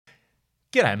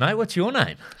G'day, mate. What's your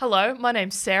name? Hello, my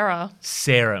name's Sarah.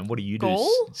 Sarah. And what do you do?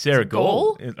 Gall? Sarah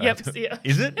Gall? Yep. Yeah.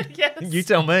 Is it? Yes. You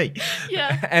tell me.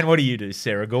 Yeah. And what do you do,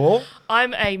 Sarah Gall?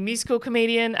 I'm a musical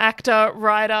comedian, actor,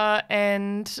 writer,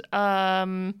 and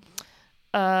a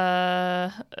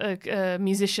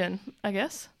musician, I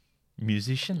guess.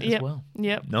 Musician as Yep. well.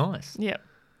 Yep. Nice. Yep.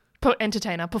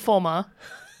 Entertainer, performer.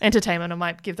 Entertainment, I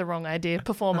might give the wrong idea.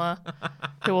 Performer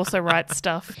who also writes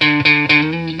stuff.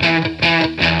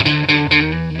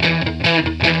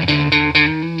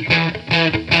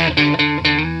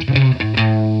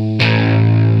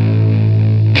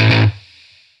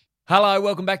 Hello,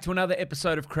 welcome back to another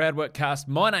episode of Crowdworkcast.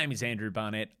 My name is Andrew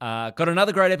Barnett. Got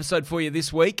another great episode for you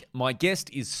this week. My guest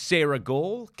is Sarah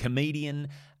Gall, comedian,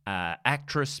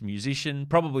 actress, musician,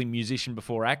 probably musician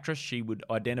before actress. She would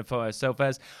identify herself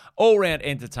as all-round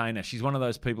entertainer. She's one of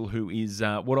those people who is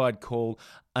what I'd call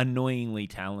annoyingly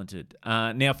talented.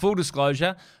 Now, full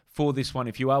disclosure for this one,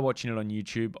 if you are watching it on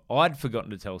YouTube, I'd forgotten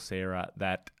to tell Sarah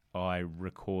that I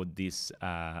record this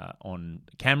on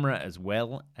camera as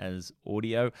well as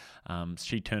audio.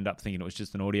 She turned up thinking it was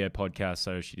just an audio podcast,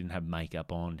 so she didn't have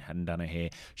makeup on, hadn't done her hair.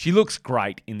 She looks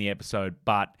great in the episode,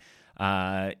 but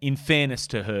in fairness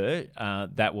to her,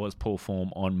 that was poor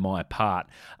form on my part.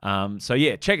 So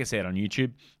yeah, check us out on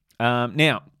YouTube.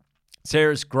 Now,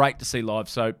 Sarah's great to see live,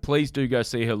 so please do go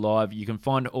see her live. You can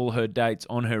find all her dates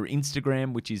on her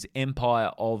Instagram, which is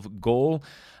Empire of Gall.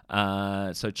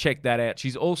 So check that out.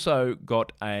 She's also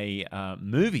got a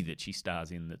movie that she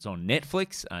stars in that's on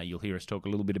Netflix. You'll hear us talk a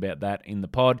little bit about that in the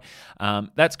pod.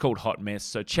 That's called Hot Mess,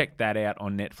 so check that out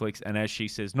on Netflix. And as she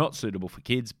says, not suitable for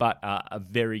kids, but a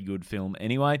very good film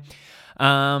anyway.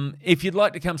 If you'd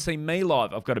like to come see me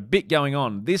live, I've got a bit going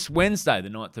on. This Wednesday, the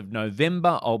 9th of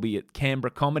November, I'll be at Canberra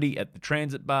Comedy at the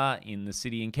Transit Bar in the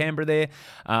city in Canberra there.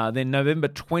 Then November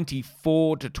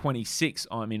 24 to 26,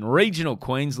 I'm in regional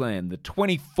Queensland. The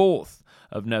 24th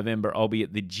of November, I'll be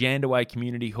at the Jandaway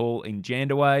Community Hall in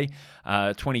Jandaway.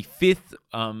 25th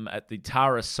at the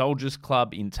Tara Soldiers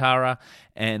Club in Tara.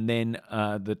 And then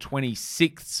the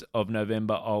 26th of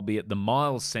November, I'll be at the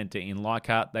Miles Centre in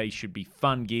Leichhardt. They should be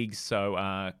fun gigs, so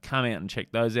come out and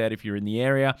check those out if you're in the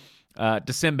area.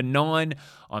 December 9,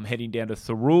 I'm heading down to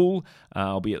Thirroul.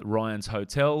 I'll be at Ryan's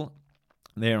Hotel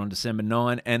there on December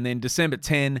 9. And then December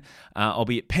 10, I'll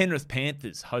be at Penrith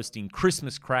Panthers hosting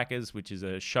Christmas Crackers, which is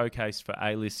a showcase for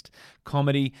A-list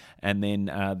comedy. And then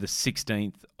the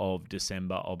 16th of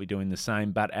December, I'll be doing the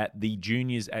same, but at the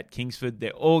Juniors at Kingsford.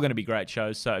 They're all going to be great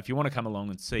shows. So if you want to come along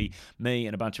and see me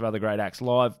and a bunch of other great acts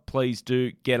live, please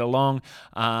do get along.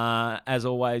 As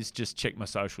always, just check my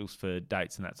socials for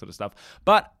dates and that sort of stuff.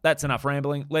 But that's enough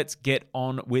rambling. Let's get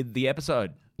on with the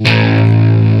episode.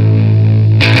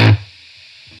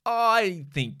 I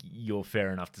think you're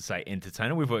fair enough to say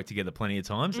entertainer. We've worked together plenty of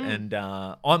times, and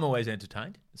I'm always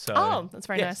entertained. So, That's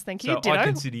very nice. Thank you. So Ditto. I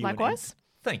consider you Likewise.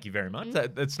 Thank you very much.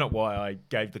 That's not why I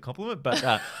gave the compliment, but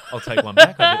I'll take one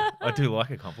back. I do like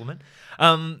a compliment.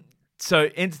 So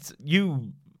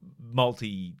you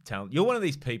multi-talent. You're one of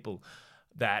these people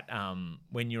that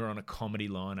when you're on a comedy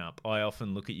lineup, I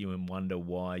often look at you and wonder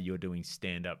why you're doing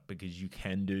stand-up, because you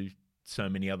can do so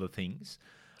many other things.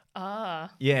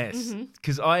 Yes,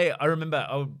 because I remember,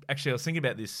 I was thinking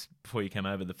about this before you came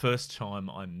over. The first time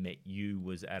I met you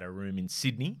was at a room in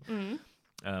Sydney.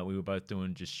 We were both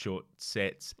doing just short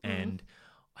sets, and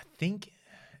I think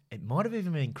it might have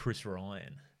even been Chris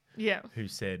Ryan who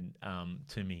said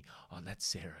to me, "Oh, that's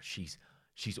Sarah.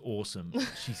 She's awesome.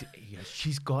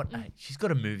 She's got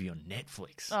a movie on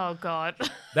Netflix." Oh God.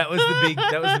 That was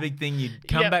the big thing. You'd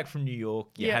come back from New York,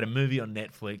 you had a movie on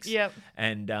Netflix. Yep.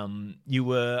 And you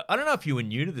were, I don't know if you were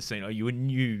new to the scene or you were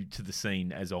new to the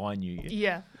scene as I knew you.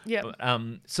 Yeah. Yeah.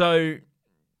 So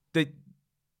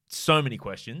so many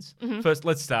questions. First,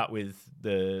 let's start with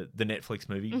the Netflix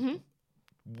movie.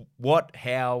 What,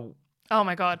 how? Oh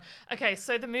my God. Okay,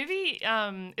 so the movie,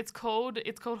 it's called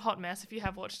Hot Mess. If you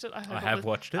have watched it, I have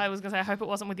watched it. I was gonna say, I hope it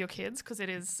wasn't with your kids, because it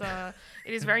is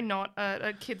very not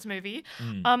a kids movie.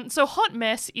 So Hot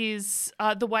Mess is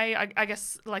the way I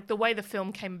guess, like, the way the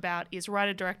film came about is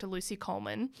writer director Lucy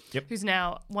Coleman, who's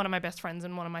now one of my best friends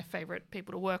and one of my favorite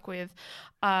people to work with.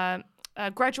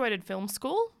 Graduated film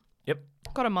school. Yep.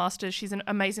 Got a master's. She's an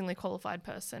amazingly qualified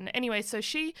person. Anyway, so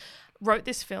she wrote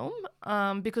this film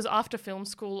because after film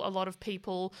school, a lot of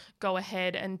people go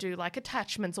ahead and do like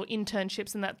attachments or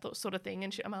internships and that sort of thing.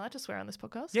 And am I allowed to swear on this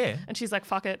podcast? Yeah. And she's like,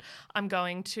 fuck it, I'm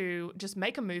going to just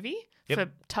make a movie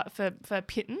for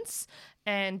pittance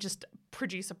and just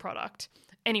produce a product.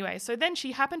 Anyway, so then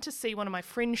she happened to see one of my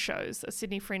Fringe shows, a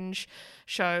Sydney Fringe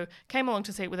show, came along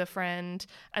to see it with a friend,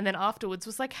 and then afterwards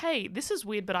was like, hey, this is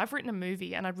weird, but I've written a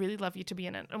movie and I'd really love you to be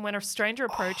in it. And when a stranger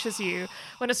approaches you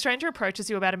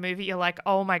about a movie, you're like,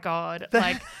 oh my God,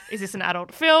 like, is this an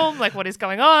adult film? Like, what is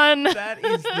going on?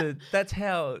 That's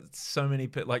how so many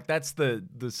people, like, that's the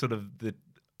sort of the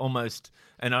almost,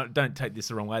 and I don't take this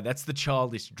the wrong way, that's the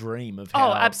childish dream of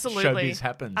how showbiz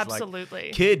happens. Absolutely.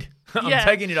 Like, kid, I'm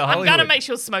taking you to Hollywood. I'm going to make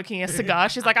sure smoking a cigar.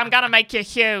 She's like, I'm going to make you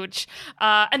huge.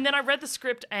 And then I read the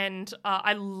script and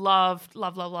I loved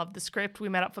the script. We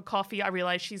met up for coffee. I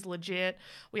realized she's legit.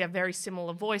 We have very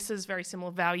similar voices, very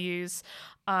similar values.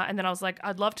 And then I was like,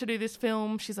 I'd love to do this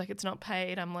film. She's like, it's not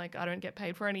paid. I'm like, I don't get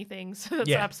paid for anything. So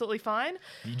that's absolutely fine.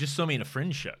 You just saw me in a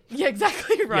Fringe show. Yeah,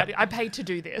 exactly right. Yeah. I paid to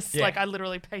do this. Yeah. Like, I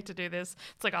literally paid to do this.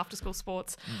 It's like after school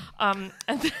sports. And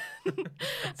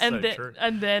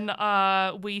then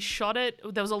we shot it.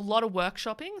 There was a lot of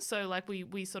workshopping. So like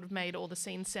we sort of made all the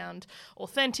scenes sound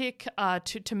authentic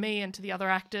to me and to the other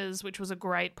actors, which was a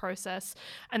great process.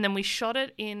 And then we shot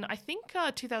it in, I think,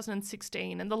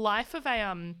 2016. And the life of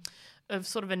of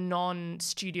sort of a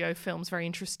non-studio film is very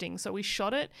interesting. So we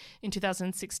shot it in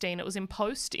 2016. It was in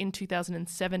post in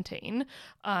 2017,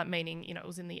 meaning, it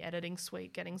was in the editing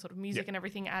suite, getting sort of music and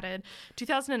everything added.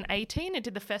 2018, it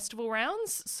did the festival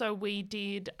rounds. So we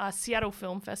did a Seattle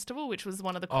Film Festival, which was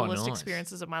one of the coolest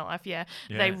experiences of my life. Yeah.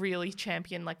 They really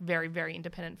champion like very, very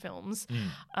independent films.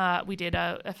 We did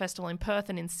a festival in Perth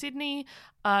and in Sydney.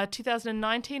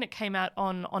 2019, it came out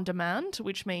on demand,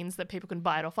 which means that people can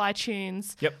buy it off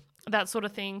iTunes. Yep. That sort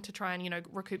of thing to try and,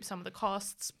 recoup some of the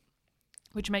costs,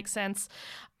 which makes sense.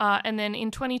 And then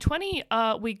in 2020,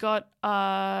 we got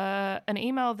an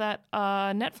email that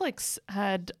Netflix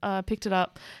had picked it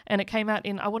up, and it came out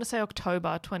in, I want to say,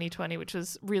 October 2020, which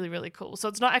was really, really cool. So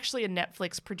it's not actually a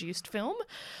Netflix-produced film,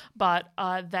 but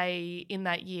they, in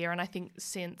that year, and I think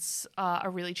since,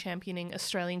 are really championing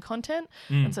Australian content.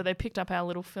 And so they picked up our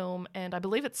little film, and I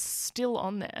believe it's still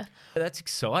on there. That's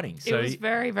exciting. It was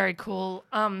very, very cool.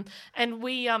 And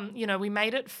we, we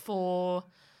made it for...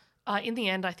 in the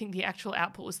end, I think the actual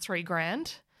output was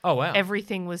 $3,000. Oh, wow.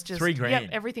 Everything was just $3,000. Yep,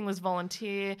 everything was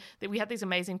volunteer. We had these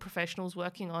amazing professionals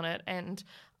working on it, and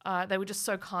they were just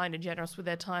so kind and generous with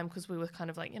their time, because we were kind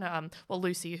of like,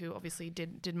 Lucy, who obviously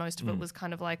did most of it, was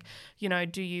kind of like,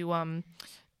 do you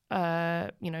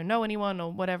know anyone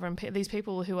or whatever? And these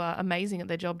people who are amazing at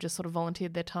their job just sort of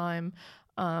volunteered their time.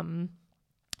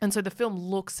 And so the film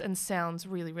looks and sounds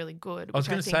really, really good. I was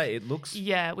going to say, it looks...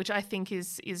 Yeah, which I think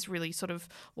is really sort of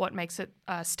what makes it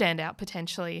stand out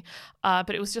potentially.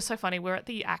 But it was just so funny. We're at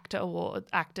the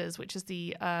ACTors, which is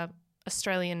the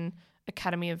Australian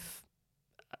Academy of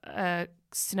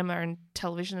Cinema and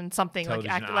Television and something.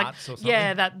 Television arts or something?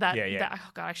 Yeah, that. Oh,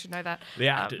 God, I should know that. The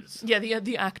actors.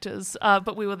 The actors.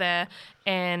 But we were there,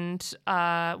 and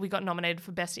we got nominated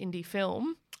for Best Indie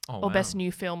Film. Oh, or Best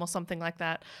New Film or something like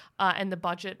that. And the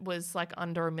budget was like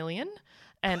under $1 million.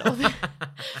 And all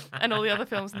the other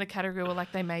films in the category were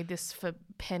like, they made this for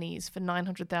pennies, for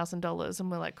 $900,000.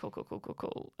 And we're like,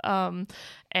 cool.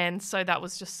 And so that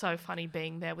was just so funny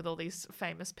being there with all these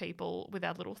famous people with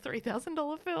our little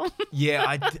 $3,000 film.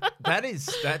 Yeah,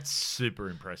 that's super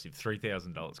impressive,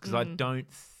 $3,000. Because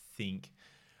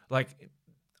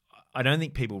I don't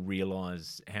think people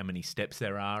realise how many steps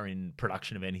there are in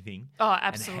production of anything. Oh,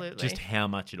 absolutely. And just how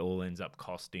much it all ends up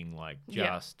costing,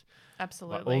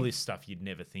 absolutely. Like all this stuff you'd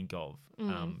never think of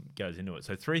goes into it.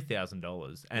 So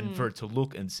 $3,000, and for it to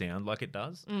look and sound like it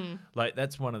does, like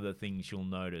that's one of the things you'll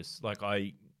notice. Like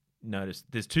I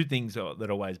noticed there's two things that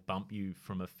always bump you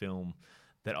from a film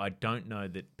that I don't know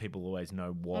that people always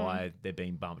know why they're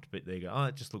being bumped, but they go, oh,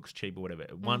 it just looks cheap or whatever.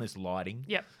 One is lighting.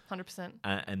 Yep, 100%.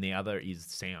 And the other is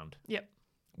sound. Yep.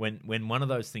 When one of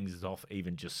those things is off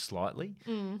even just slightly,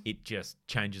 it just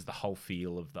changes the whole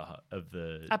feel of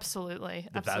the absolutely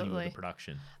value of the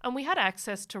production. And we had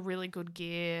access to really good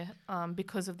gear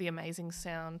because of the amazing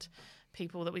sound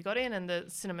people that we got in and the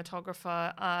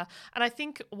cinematographer. And I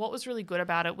think what was really good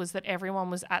about it was that everyone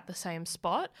was at the same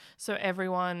spot. So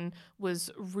everyone was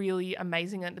really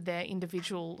amazing at their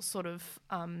individual sort of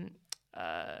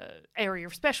area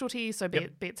of specialty, so be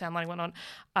it sound, lighting, whatnot,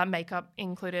 makeup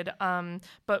included,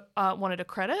 but wanted a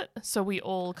credit, so we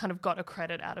all kind of got a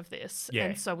credit out of this,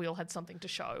 and so we all had something to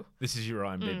show. This is your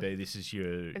IMDb, this is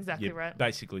your right.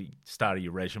 basically start of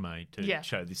your resume to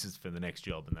show this is for the next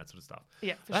job and that sort of stuff.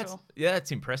 Yeah, sure. Yeah,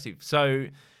 that's impressive. So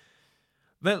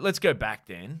let's go back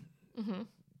then. Mm-hmm.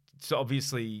 So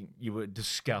obviously you were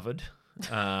discovered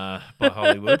by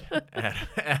Hollywood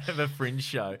out of a Fringe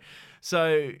show.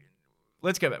 So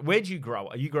let's go back. Where'd you grow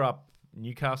up? You grew up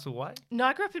Newcastle way? No,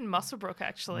 I grew up in Muswellbrook,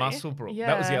 actually. Muswellbrook. Yeah.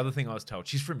 That was the other thing I was told.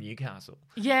 She's from Newcastle.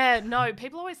 Yeah, no,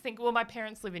 people always think, well, my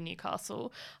parents live in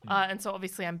Newcastle, and so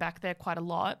obviously I'm back there quite a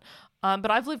lot.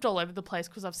 But I've lived all over the place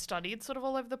because I've studied sort of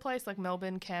all over the place, like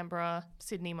Melbourne, Canberra,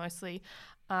 Sydney mostly.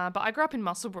 But I grew up in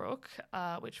Muswellbrook,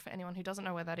 which for anyone who doesn't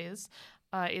know where that is,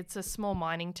 it's a small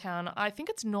mining town. I think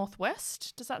it's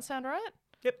northwest. Does that sound right?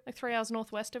 Yep. Like 3 hours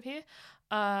northwest of here.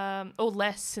 Or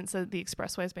less since the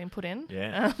expressway has been put in.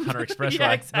 Yeah, Hunter Expressway.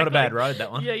 Yeah, exactly. Not a bad road, that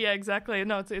one. Yeah, exactly.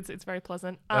 No, it's very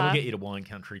pleasant. That'll get you to wine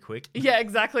country quick. Yeah,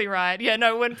 exactly right. Yeah,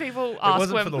 no, when people It ask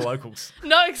wasn't for the locals.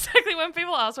 No, exactly. When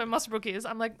people ask where Muswellbrook is,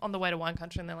 I'm like, on the way to wine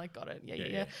country, and they're like, got it.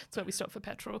 Yeah. It's where we stop for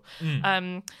petrol.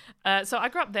 So I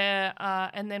grew up there,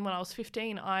 and then when I was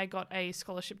 15, I got a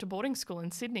scholarship to boarding school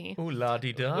in Sydney. Ooh,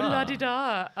 la-di-da.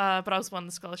 La-di-da. But I was one of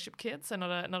the scholarship kids, so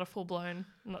not a full-blown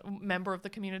member of the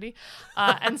community.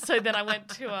 And so then I went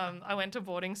to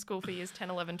boarding school for years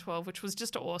 10, 11, 12, which was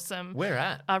just awesome. Where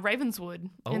at? Ravenswood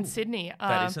in Sydney.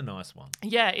 That is a nice one.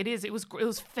 Yeah, it is. It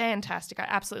was fantastic. I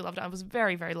absolutely loved it. I was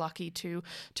very, very lucky to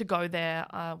go there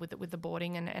with the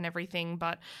boarding and everything.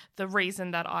 But the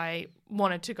reason that I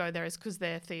wanted to go there is because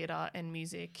their theatre and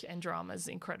music and drama is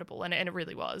incredible, and it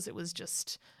really was. It was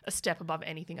just a step above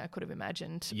anything I could have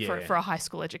imagined for a high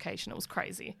school education. It was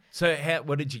crazy. So,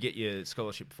 what did you get your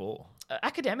scholarship for?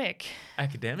 Academic.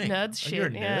 Academic. Shit. You're a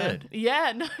nerd.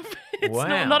 Yeah, no, it's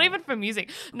Wow. not even for music.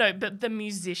 No, but the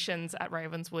musicians at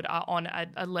Ravenswood are on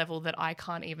a level that I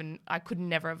could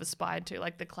never have aspired to.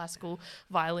 Like the classical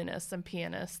violinists and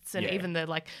pianists, and even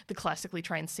the classically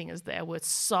trained singers there were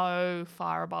so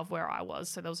far above where I was.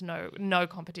 So there was no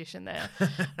competition there.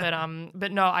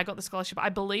 But no, I got the scholarship. I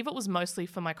believe it was mostly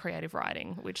for my creative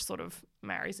writing, which sort of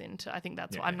marries into. I think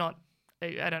that's why I'm not.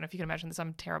 I don't know if you can imagine this.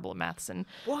 I'm terrible at maths and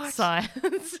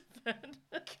science.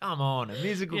 Come on, a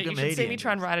musical You comedian. should see me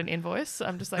try and write an invoice.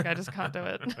 I'm just like, I just can't do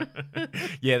it.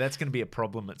 Yeah, that's going to be a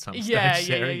problem at some stage,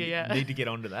 Sarah. You need to get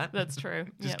onto that. That's true.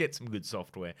 Just get some good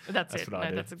software. That's it. What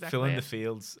I do. That's exactly Fill in it. the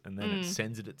fields, and then it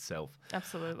sends it itself.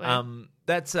 Absolutely.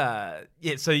 That's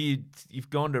So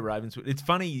you've gone to Ravenswood. It's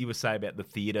funny you were saying about the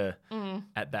theatre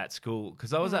at that school,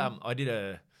 because I was I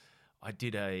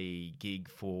did a gig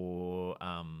for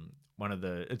one of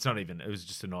the. It was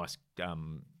just a nice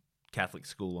Catholic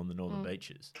school on the Northern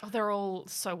Beaches. Oh, they're all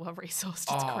so well resourced.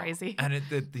 It's crazy. And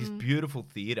this beautiful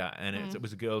theatre, and it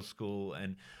was a girls' school,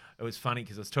 and it was funny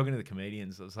because I was talking to the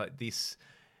comedians. I was like,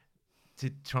 to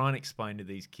try and explain to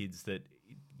these kids that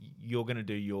you're going to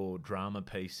do your drama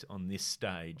piece on this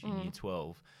stage in year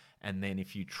 12, and then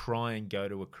if you try and go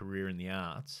to a career in the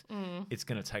arts, it's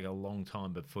going to take a long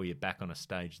time before you're back on a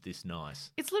stage this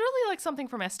nice. It's literally like something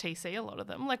from STC, a lot of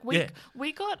them. Like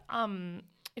we got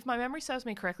if my memory serves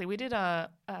me correctly, we did a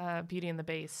Beauty and the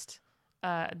Beast,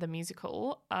 the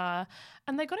musical, and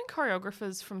they got in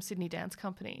choreographers from Sydney Dance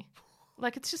Company.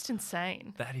 Like, it's just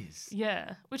insane. That is.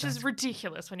 Yeah, which is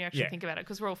ridiculous when you actually think about it,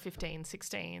 because we're all 15,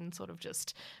 16, sort of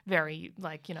just very,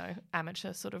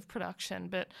 amateur sort of production.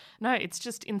 But no, it's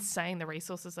just insane the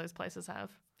resources those places have.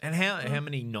 And how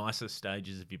many nicer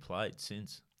stages have you played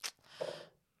since?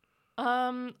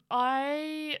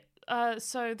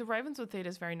 So the Ravenswood Theatre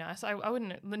is very nice. I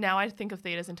wouldn't now. I think of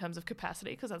theatres in terms of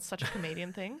capacity because that's such a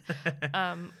comedian thing,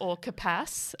 or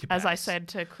capac, as I said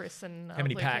to Chris and how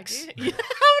many Luke packs? How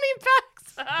many packs?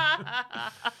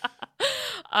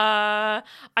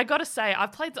 I got to say,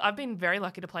 I've been very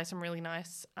lucky to play some really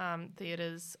nice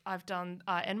theatres. I've done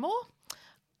Enmore.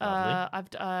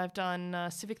 I've done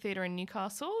Civic Theatre in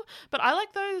Newcastle, but I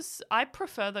like those. I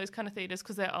prefer those kind of theatres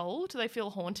because they're old. They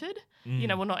feel haunted.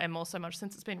 Well, not Enmore so much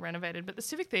since it's been renovated, but the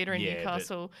Civic Theatre in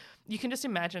Newcastle, you can just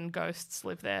imagine ghosts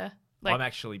live there. I'm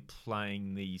actually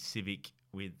playing the Civic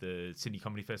with the Sydney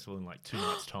Comedy Festival in like 2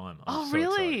 months' time. I'm so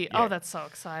really? Yeah. Oh, that's so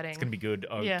exciting. It's going to be good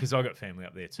because I got family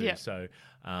up there too. Yeah. So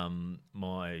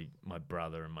my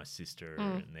brother and my sister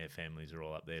and their families are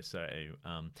all up there. So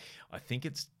I think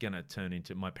it's going to turn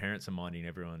into, my parents are minding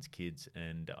everyone's kids,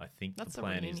 and I think the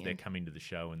plan is they're coming to the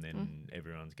show and then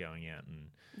everyone's going out and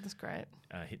that's great.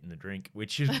 Hitting the drink,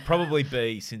 which should probably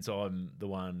be, since I'm the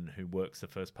one who works the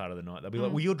first part of the night, they'll be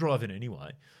like, well, you're driving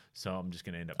anyway. So I'm just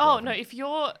going to end up. Oh no!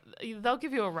 They'll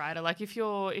give you a rider. Like if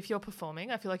you're performing,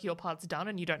 I feel like your part's done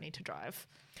and you don't need to drive.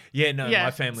 Yeah, no,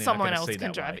 my family. Someone else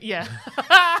can drive. Way. Yeah,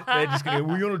 they're just going to.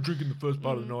 We're going to drink in the first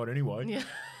part of the night anyway. Yeah.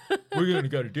 We're going to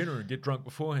go to dinner and get drunk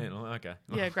beforehand. I'm like, okay.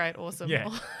 Yeah, great, awesome. Yeah.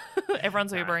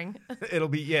 Everyone's Ubering. It'll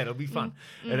be fun.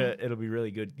 It'll be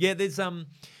really good. Yeah, there's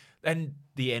and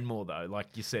the Enmore though,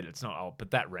 like you said, it's not old, but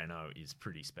that Renault is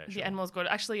pretty special. The Enmore's good.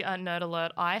 Actually, nerd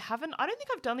alert. I don't think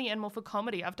I've done the Enmore for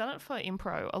comedy. I've done it for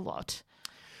impro a lot.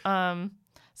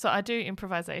 So I do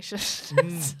improvisation.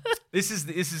 This is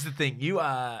the thing. You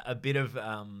are a bit of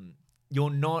you're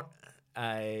not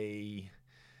a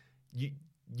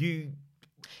you.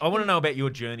 I want to know about your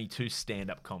journey to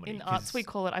stand-up comedy. In arts, we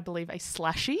call it, I believe, a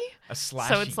slashy. A slashy.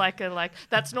 So it's like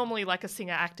that's normally like a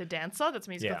singer, actor, dancer. That's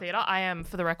musical Yeah. theatre. I am,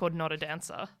 for the record, not a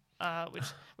dancer.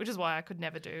 Which is why I could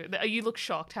never do. You look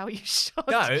shocked. How are you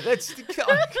shocked? No, that's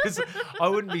because I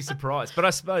wouldn't be surprised. But I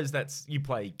suppose you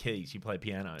play keys, you play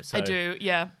piano. So I do.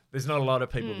 Yeah. There's not a lot of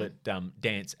people that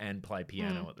dance and play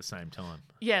piano at the same time.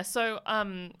 Yeah. So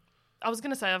I was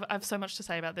going to say I have so much to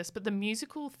say about this, but the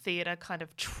musical theatre kind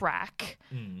of track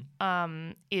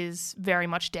is very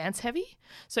much dance heavy.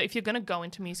 So if you're going to go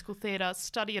into musical theatre,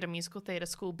 study at a musical theatre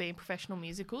school, be in professional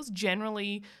musicals,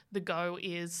 generally the go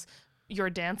is you're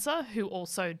a dancer who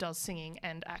also does singing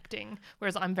and acting,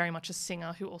 whereas I'm very much a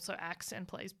singer who also acts and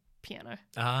plays piano.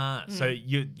 So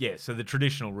so the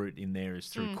traditional route in there is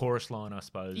through chorus line, I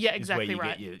suppose. Yeah, exactly is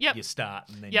where you right. get your start,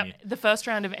 and then The first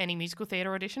round of any musical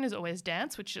theatre audition is always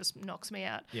dance, which just knocks me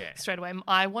out straight away.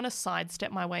 I want to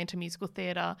sidestep my way into musical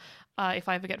theatre if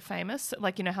I ever get famous.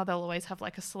 Like, you know how they'll always have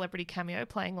like a celebrity cameo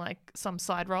playing like some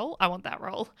side role? I want that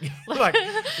role. like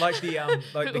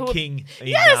the king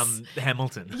in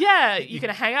Hamilton. Yeah, you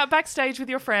can hang out backstage with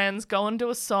your friends, go and do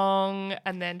a song,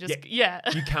 and then just you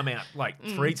come out like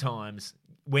 3 times.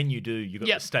 When you do, you got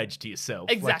the stage to yourself.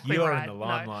 Exactly, like you're right. in the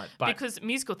limelight. No, but because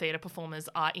musical theatre performers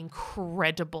are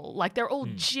incredible. Like, they're all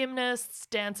gymnasts,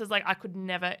 dancers. Like, I could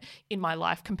never in my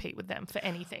life compete with them for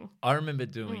anything. I remember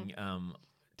doing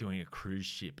a cruise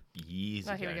ship years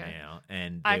ago now,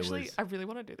 and I really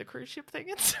want to do the cruise ship thing.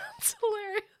 It sounds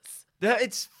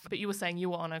hilarious. But you were saying you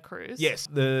were on a cruise. Yes,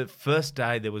 the first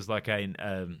day there was like an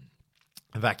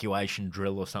evacuation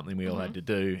drill or something we all had to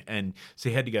do, and so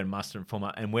you had to go to muster and form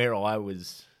up. And where I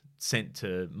was sent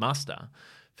to muster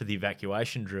for the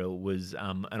evacuation drill was,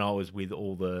 and I was with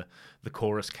all the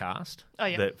chorus cast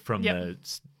from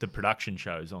the production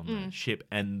shows on the ship,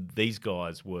 and these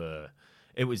guys were.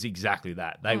 It was exactly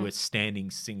that. They were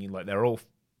standing, singing, like they're all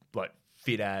like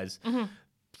fit as,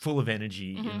 full of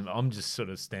energy, and I'm just sort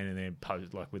of standing there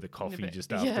posed like with a coffee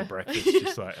just after breakfast,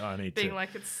 just like I need being to.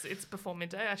 like it's before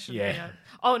midday. I should. Yeah.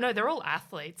 Oh no, they're all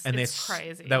athletes, and it's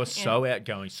crazy. They were so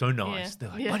outgoing, so nice. They're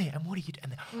like, "Buddy, and what are you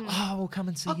doing?" And we'll come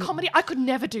and see you. Comedy. I could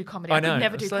never do comedy. I know. could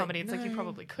never do It's like, comedy. It's like you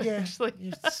probably could yeah,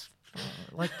 actually.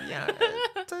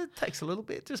 It takes a little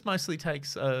bit. Just mostly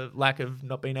takes a lack of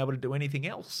not being able to do anything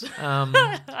else.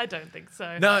 I don't think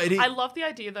so. No, it is. I love the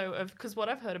idea though of, because what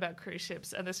I've heard about cruise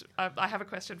ships, and this I have a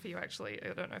question for you actually. I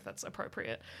don't know if that's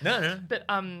appropriate. No. But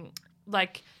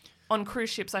like on cruise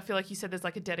ships, I feel like you said there's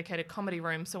like a dedicated comedy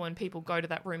room, so when people go to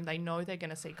that room, they know they're going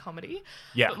to see comedy.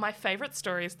 Yeah. But my favorite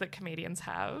stories that comedians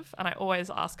have, and I always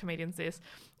ask comedians this,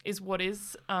 is what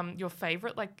is your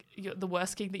favorite, like the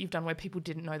worst gig that you've done where people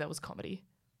didn't know that was comedy?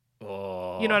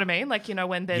 Oh. You know what I mean? Like, you know,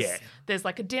 when there's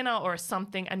like a dinner or a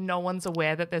something and no one's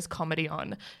aware that there's comedy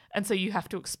on. And so you have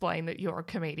to explain that you're a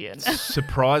comedian.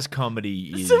 Surprise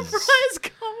comedy is... Surprise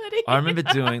comedy. I remember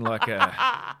doing like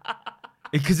a...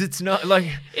 Because it's not like...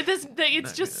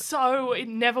 It's just so... It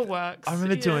never works. I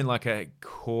remember doing like a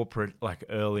corporate, like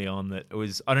early on, that it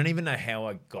was... I don't even know how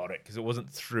I got it because it wasn't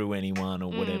through anyone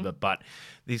or whatever, but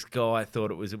this guy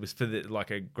thought it was for like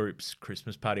a group's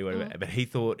Christmas party or whatever, but he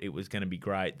thought it was going to be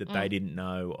great that they didn't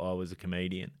know I was a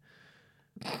comedian.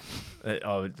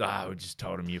 I just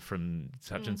told him you're from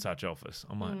such and such office.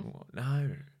 I'm like, no.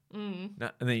 No,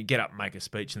 and then you get up and make a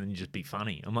speech and then you just be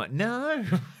funny. I'm like, no,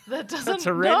 that doesn't. That's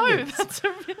horrendous. No, that's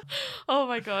oh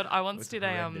my god! I once did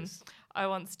horrendous.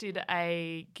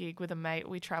 a gig with a mate.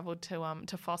 We travelled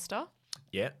to Foster.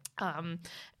 Yeah.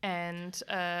 And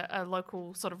a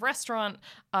local sort of restaurant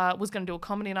was going to do a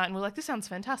comedy night, and we're like, this sounds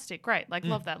fantastic, great, like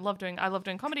love that, I love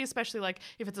doing comedy, especially like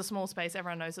if it's a small space,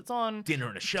 everyone knows it's on. Dinner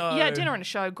and a show. Yeah, dinner and a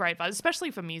show, great vibe, especially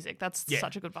for music. That's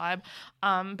such a good vibe.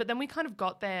 But then we kind of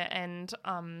got there and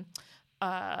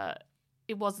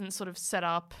it wasn't sort of set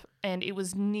up, and it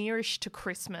was nearish to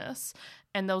Christmas,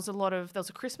 and there was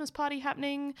a Christmas party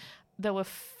happening. There were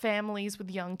families with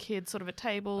young kids sort of at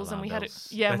tables, and we had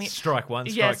strike one,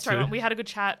 strike two. We had a good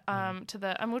chat and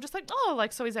we were just like,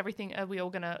 so is everything? Are we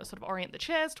all going to sort of orient the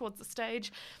chairs towards the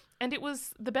stage? And it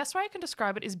was, the best way I can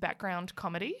describe it is background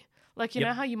comedy. Like, you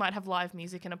know how you might have live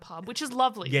music in a pub, which is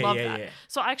lovely. Love that. Yeah.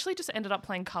 So I actually just ended up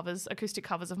playing acoustic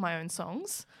covers of my own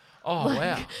songs. Oh,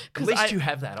 wow. At least you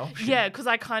have that option. Yeah, because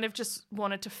I kind of just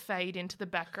wanted to fade into the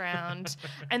background.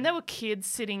 And there were kids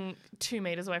sitting 2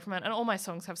 meters away from it, and all my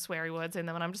songs have sweary words in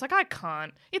them, and I'm just like, I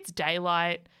can't. It's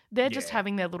daylight. They're just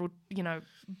having their little,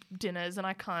 dinners, and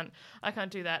I can't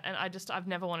do that. And I've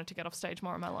never wanted to get off stage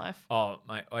more in my life. Oh,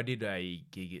 mate, I did a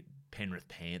gig at Penrith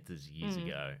Panthers years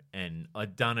ago, and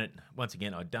I'd done it once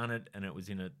again. And it was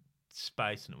in a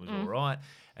space, and it was all right.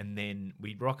 And then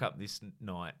we'd rock up this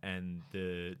night, and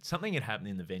something had happened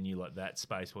in the venue, like that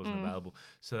space wasn't available.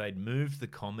 So they'd moved the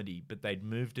comedy, but they'd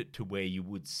moved it to where you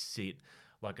would sit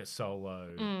like a solo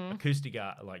acoustic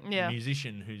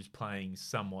musician who's playing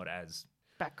somewhat as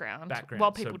background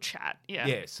while people chat.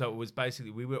 Yeah. So it was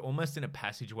basically, we were almost in a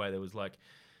passageway. There was like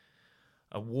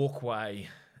a walkway,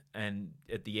 and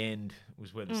at the end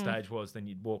was where the stage was. Then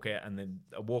you'd walk out, and then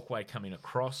a walkway coming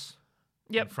across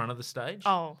in front of the stage.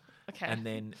 Oh, okay. And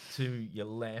then to your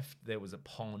left, there was a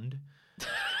pond.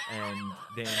 And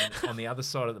then on the other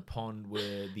side of the pond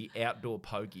were the outdoor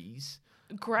pokies.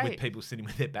 Great. With people sitting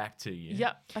with their back to you.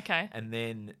 Yep, okay. And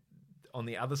then on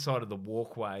the other side of the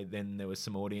walkway, then there were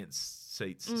some audience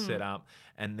seats set up.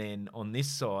 And then on this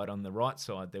side, on the right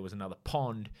side, there was another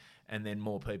pond, and then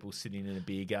more people sitting in a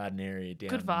beer garden area down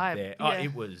Good vibe. there. Yeah. Oh,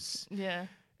 it was... Yeah.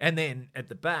 And then at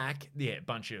the back, a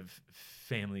bunch of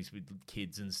families with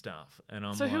kids and stuff. And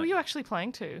I'm So who are you actually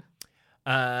playing to?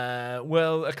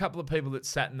 Well, a couple of people that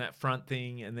sat in that front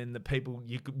thing, and then the people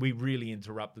we really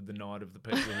interrupted the night of the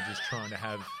people who were just trying to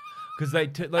have, because they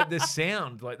the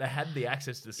sound, like they had the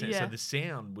access to the sound, so the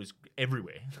sound was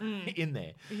everywhere in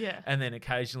there. Yeah. And then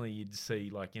occasionally you'd see,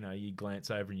 like, you'd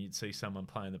glance over and you'd see someone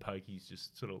playing the pokies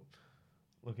just sort of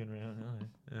looking around. Oh,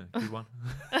 yeah, good one.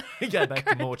 Go back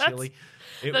to more chili.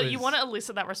 You want to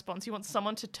elicit that response. You want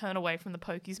someone to turn away from the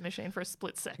pokies machine for a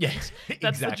split second. Yeah,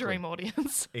 That's the dream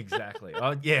audience. Exactly.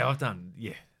 I've done.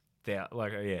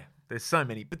 There's so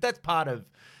many, but that's part of.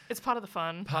 It's part of the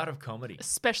fun. Part of comedy,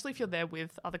 especially if you're there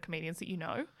with other comedians that you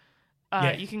know.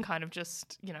 You can kind of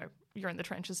just, you're in the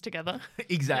trenches together.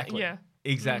 Exactly. Yeah.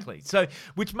 Exactly. So,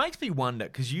 which makes me wonder,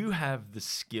 because you have the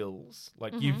skills,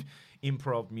 like you've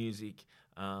improv, music,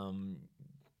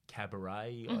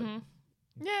 cabaret.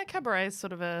 Yeah, cabaret is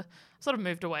sort of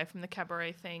moved away from the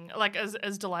cabaret thing. Like,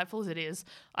 as delightful as it is,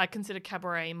 I consider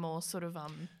cabaret more sort of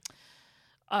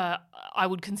I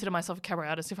would consider myself a cabaret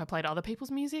artist if I played other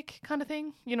people's music, kind of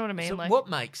thing. You know what I mean? So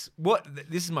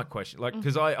this is my question, like,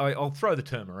 because I'll throw the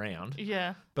term around.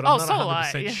 Yeah. But I'm not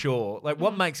 100% sure. Like,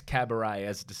 what makes cabaret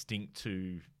as distinct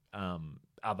to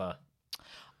other?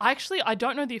 I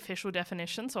don't know the official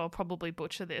definition, so I'll probably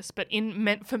butcher this. But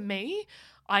for me,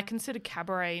 I consider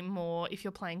cabaret more if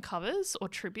you're playing covers or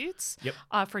tributes.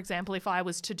 Yep. For example, if I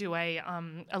was to do a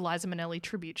Liza Minnelli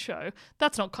tribute show,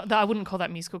 that's not. I wouldn't call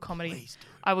that musical comedy. Please do.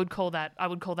 I would call that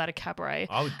a cabaret.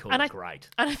 I would call it great.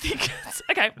 And I think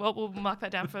okay. Well, we'll mark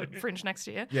that down for Fringe next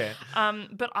year. Yeah.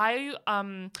 But I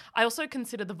also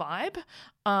consider the vibe.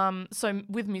 So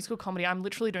with musical comedy, I'm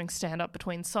literally doing stand up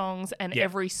between songs, and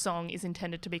every song is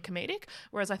intended to be comedic.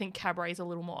 Whereas I think cabaret is a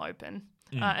little more open.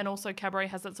 And also cabaret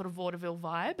has that sort of vaudeville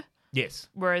vibe. Yes.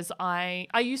 Whereas I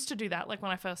used to do that. Like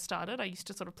when I first started, I used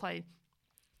to sort of play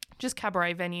just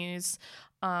cabaret venues,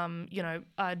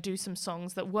 do some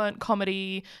songs that weren't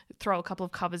comedy, throw a couple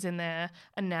of covers in there.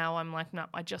 And now I'm like, no,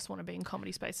 I just want to be in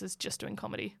comedy spaces, just doing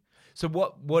comedy. So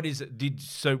what is it?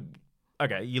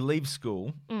 Okay, you leave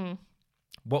school.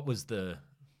 What was the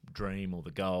dream or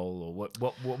the goal, or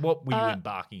what were you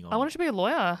embarking on? I wanted to be a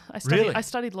lawyer. I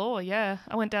studied law. Yeah,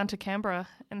 I went down to Canberra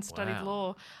and studied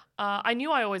law. I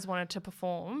knew I always wanted to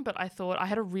perform, but I thought I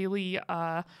had a really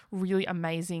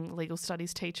amazing legal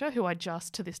studies teacher who I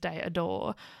just to this day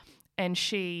adore, and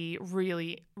she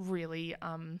really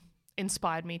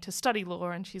inspired me to study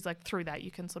law. And she's like, through that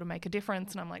you can sort of make a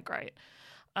difference. And I'm like, great.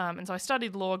 And so I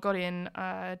studied law, got in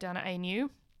down at ANU.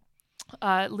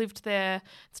 Lived there,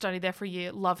 studied there for a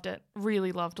year, loved it,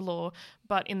 really loved law.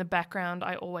 But in the background,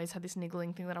 I always had this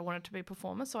niggling thing that I wanted to be a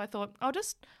performer. So I thought I'll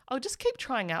just keep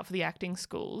trying out for the acting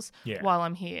schools while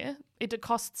I'm here. It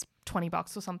costs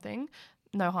 $20 or something.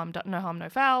 No harm, no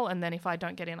foul. And then if I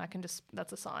don't get in,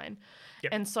 that's a sign.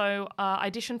 Yep. And so I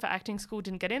auditioned for acting school,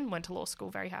 didn't get in, went to law school,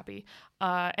 very happy.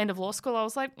 End of law school, I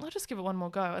was like, I'll just give it one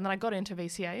more go. And then I got into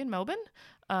VCA in Melbourne.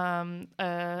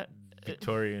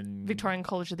 Victorian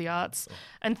College of the Arts,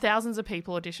 and thousands of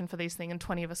people auditioned for these things, and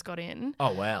 20 of us got in.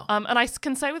 Oh wow! And I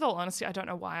can say with all honesty, I don't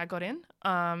know why I got in.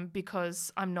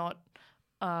 Because I'm not,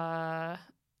 I'm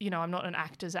not an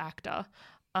actor's actor.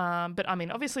 But I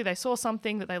mean, obviously they saw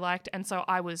something that they liked, and so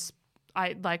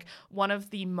one of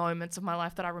the moments of my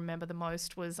life that I remember the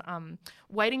most was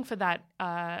waiting for that.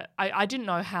 I didn't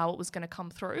know how it was going to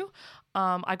come through.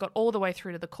 I got all the way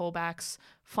through to the callbacks,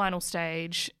 final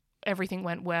stage. Everything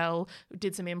went well,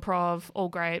 did some improv, all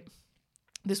great.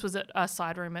 This was at a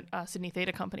side room at Sydney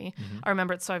Theatre Company. I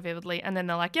remember it so vividly. And then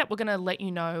they're like, we're going to let you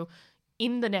know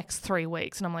in the next 3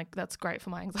 weeks. And I'm like, that's great for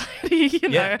my anxiety, you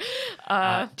know.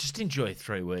 Just enjoy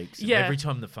 3 weeks. Yeah. Every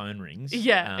time the phone rings.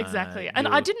 Yeah, exactly. And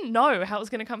I didn't know how it was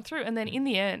going to come through. And then in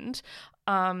the end,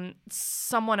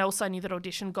 someone else I knew that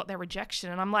auditioned got their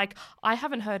rejection. And I'm like, I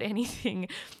haven't heard anything.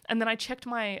 And then I checked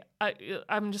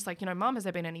I'm just like, you know, Mum, has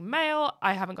there been any mail?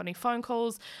 I haven't got any phone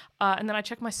calls. And then I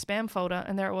checked my spam folder,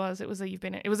 and there it was. It was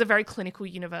a very clinical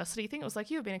university thing. It was like,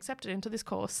 you've been accepted into this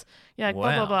course. Yeah,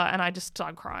 blah, blah, blah. And I just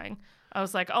started crying. I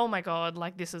was like, oh my God,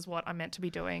 like this is what I'm meant to be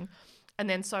doing. And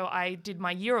then so I did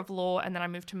my year of law, and then I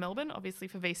moved to Melbourne, obviously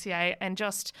for VCA, and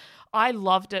I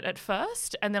loved it at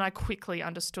first. And then I quickly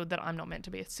understood that I'm not meant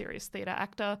to be a serious theatre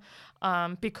actor,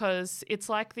 because it's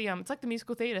like the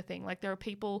musical theatre thing. Like there are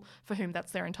people for whom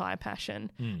that's their entire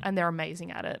passion and they're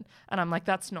amazing at it. And I'm like,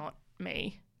 that's not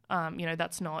me. You know,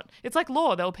 that's not, it's like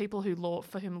law. There were people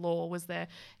for whom law was their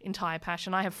entire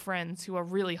passion. I have friends who are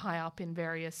really high up in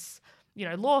various, you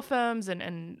know, law firms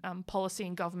and policy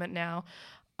and government now.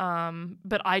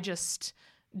 But I just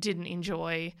didn't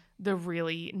enjoy the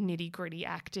really nitty gritty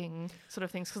acting sort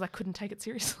of things because I couldn't take it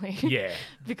seriously. Yeah.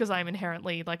 Because I'm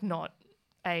inherently like not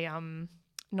a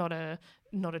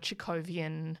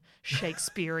Chekhovian,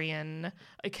 Shakespearean,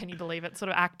 can you believe it, sort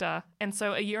of actor. And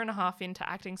so a year and a half into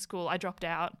acting school, I dropped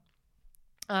out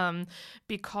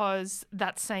because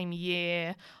that same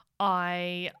year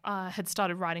I had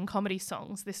started writing comedy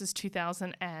songs. This is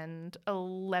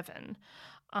 2011.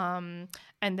 And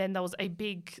then there was a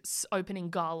big opening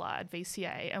gala at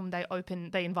VCA, and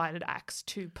they invited acts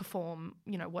to perform,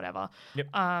 you know, whatever. Yep.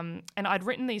 And I'd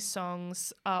written these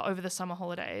songs over the summer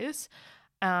holidays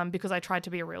because I tried to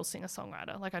be a real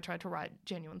singer-songwriter. Like I tried to write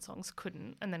genuine songs,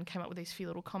 couldn't, and then came up with these few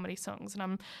little comedy songs.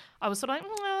 And I was sort of like,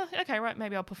 okay, right,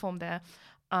 maybe I'll perform there.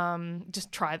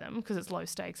 Just try them because it's low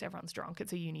stakes. Everyone's drunk.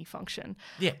 It's a uni function.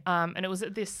 Yeah. And it was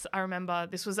at this. I remember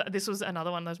this was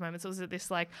another one of those moments. It was at this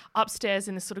like upstairs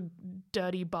in this sort of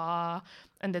dirty bar,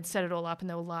 and they'd set it all up, and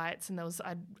there were lights, and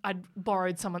I'd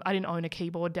borrowed someone. I didn't own a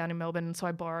keyboard down in Melbourne, so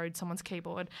I borrowed somene's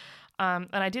keyboard. And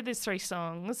I did these 3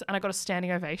 songs, and I got a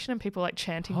standing ovation, and people like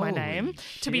chanting my name.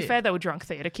 Shit. To be fair, they were drunk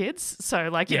theatre kids, so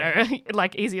like you know,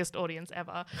 like easiest audience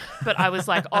ever. But I was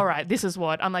like, all right, this is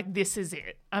what I'm like. This is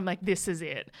it. I'm like, this is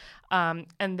it. And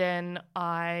then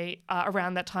I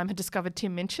around that time had discovered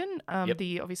Tim Minchin,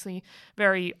 the obviously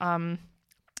very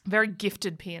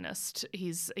gifted pianist.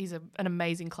 He's an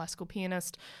amazing classical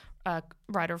pianist.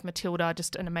 Writer of Matilda,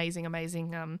 just an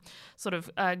amazing sort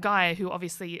of guy who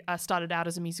obviously started out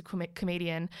as a musical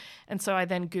comedian. And so I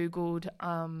then Googled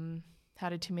how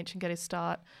did Tim Minchin get his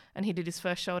start, and he did his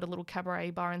first show at a little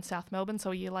cabaret bar in South Melbourne.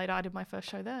 So a year later I did my first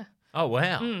show there. Oh,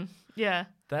 wow. Yeah.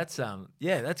 That's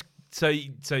that's so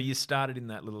you started in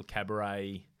that little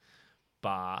cabaret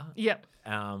bar. Yep.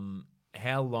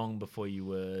 How long before you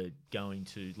were going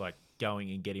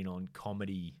and getting on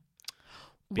comedy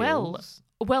bills?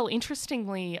 Well,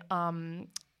 interestingly,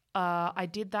 I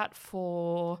did that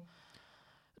for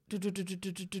so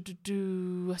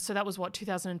that was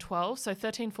 2012. So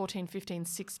 13, 14, 15,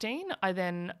 16. I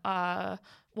then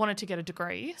wanted to get a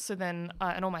degree. So then,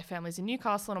 and all my family's in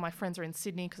Newcastle and all my friends are in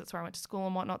Sydney because that's where I went to school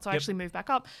and whatnot. So I actually moved back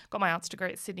up, got my arts degree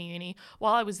at Sydney Uni.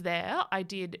 While I was there, I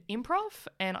did improv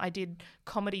and I did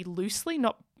comedy loosely,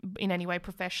 not in any way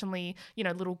professionally, you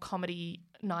know, little comedy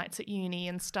nights at uni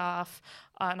and stuff.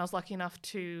 And I was lucky enough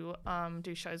to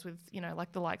do shows with, you know,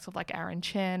 like the likes of like Aaron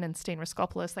Chen and Steen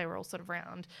Raskopoulos. They were all sort of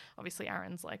around. Obviously,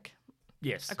 Aaron's like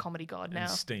a comedy god now. And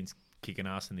Steen's kicking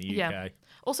ass in the UK. Yeah.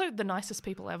 Also the nicest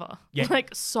people ever. Yeah.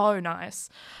 Like so nice.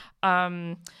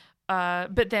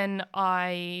 But then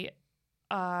I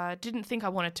didn't think I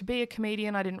wanted to be a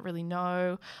comedian. I didn't really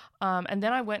know. And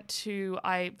then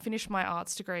I finished my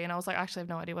arts degree and I was like, actually, I have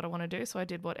no idea what I want to do. So I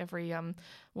did what every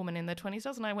woman in their 20s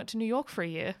does, and I went to New York for a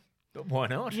year. Why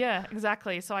not? Yeah,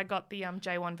 exactly. So I got the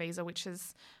J1 visa, which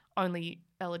is only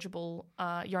eligible,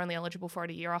 you're only eligible for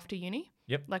it a year after uni.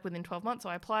 Yep. Like within 12 months. So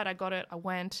I applied, I got it, I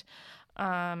went,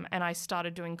 and I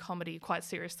started doing comedy quite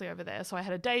seriously over there. So I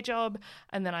had a day job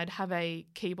and then I'd have a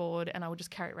keyboard and I would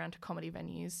just carry it around to comedy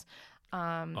venues. Oh,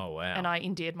 wow. And I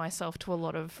endeared myself to a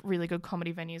lot of really good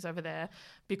comedy venues over there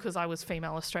because I was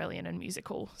female Australian and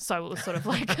musical. So it was sort of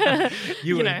like,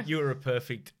 you were a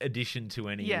perfect addition to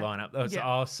any lineup.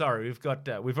 Oh, sorry,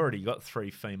 we've already got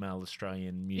 3 female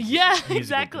Australian musical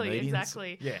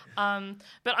exactly. Yeah.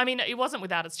 But I mean, it wasn't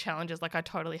without its challenges. Like I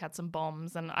totally had some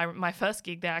bombs, and my first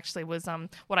gig there actually was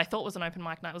what I thought was an open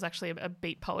mic night was actually a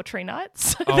beat poetry night.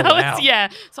 So wow.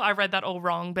 So I read that all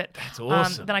wrong, but that's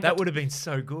awesome. Then that would have been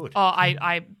so good. Oh,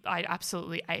 I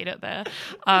absolutely ate it there.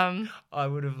 I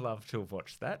would have loved to have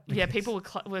watched that. Yeah, people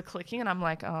were clicking, and I'm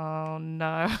like, oh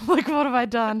no, like what have I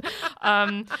done?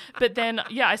 But then,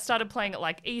 yeah, I started playing at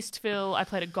like Eastville. I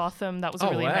played at Gotham. That was a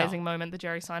really amazing moment, the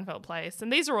Jerry Seinfeld place.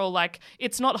 And these are all like,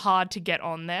 it's not hard to get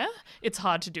on there. It's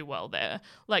hard to do well there.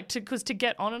 Like, because to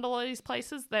get on at a lot of these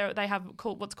places, they have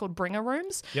what's called bringer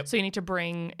rooms. Yep. So you need to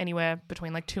bring anywhere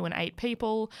between like 2 and 8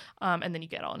 people, and then you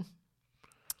get on.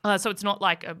 So it's not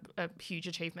like a huge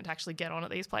achievement to actually get on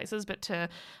at these places, but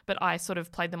I sort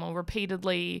of played them all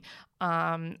repeatedly,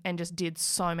 and just did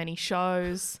so many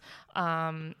shows,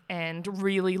 and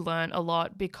really learned a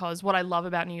lot, because what I love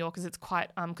about New York is it's quite,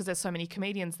 because there's so many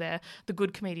comedians there. The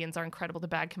good comedians are incredible. The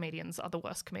bad comedians are the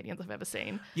worst comedians I've ever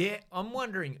seen. Yeah, I'm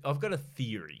wondering, I've got a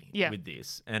theory with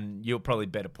this, and you're probably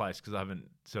better placed because I haven't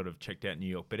sort of checked out New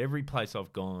York, but every place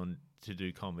I've gone to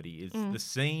do comedy is the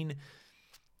scene.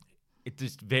 It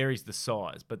just varies the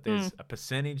size, but there's a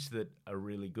percentage that are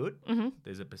really good. Mm-hmm.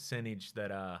 There's a percentage that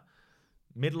are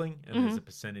middling, and there's a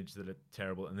percentage that are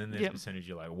terrible, and then there's a percentage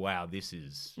you're like, wow, this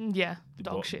is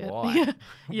dog shit. Why?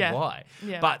 Yeah. Why?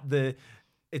 Yeah. But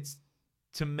it's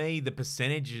to me the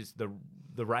percentages,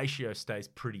 the ratio stays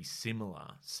pretty similar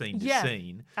scene to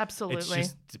scene. Absolutely. It's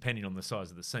just depending on the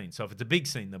size of the scene. So if it's a big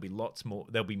scene, there'll be lots more.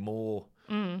 There'll be more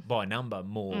by number,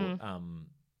 more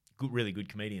really good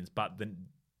comedians, but then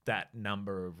that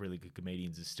number of really good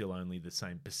comedians is still only the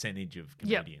same percentage of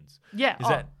comedians. Yeah. Is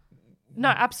that? No,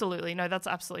 absolutely. No, that's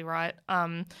absolutely right.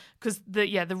 Because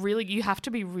you have to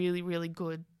be really, really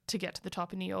good to get to the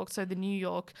top in New York. So the New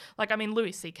York,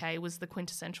 Louis C.K. was the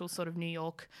quintessential sort of New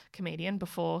York comedian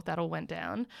before that all went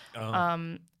down.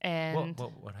 Oh. And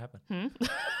what happened?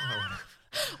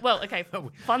 Well, okay,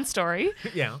 fun story.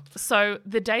 Yeah. So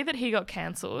the day that he got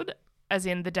cancelled, as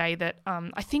in the day that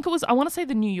I think it was, I want to say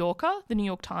the New Yorker, the New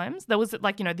York Times. There was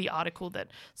the article that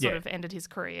sort of ended his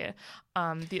career.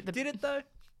 Did it though?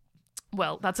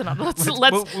 Well, that's another. Let's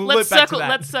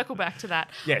circle back to that.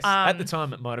 Yes, at the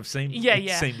time it might have seemed. It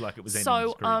seemed like it was ending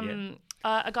his career.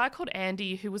 A guy called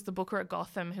Andy, who was the booker at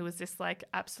Gotham, who was this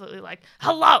absolutely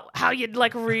hello, how you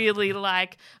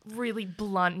really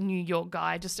blunt New York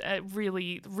guy, just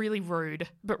really, really rude,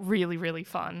 but really, really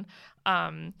fun.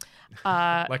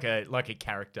 Like a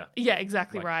character. Yeah,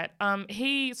 exactly right.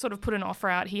 He sort of put an offer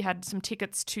out. He had some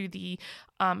tickets to the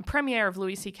premiere of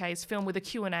Louis C.K.'s film with a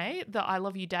Q&A, the I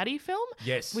Love You Daddy film.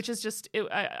 Yes. Which is just,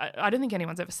 I don't think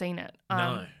anyone's ever seen it.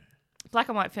 No. Black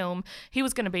and white film. He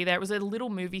was going to be there. It was a little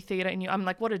movie theater, and I'm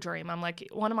like, what a dream. I'm like,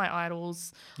 one of my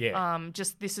idols. Yeah.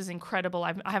 Just this is incredible.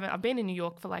 I've been in New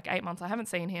York for 8 months. I haven't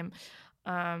seen him.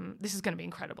 This is going to be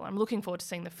incredible. I'm looking forward to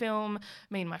seeing the film.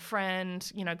 Me and my friend,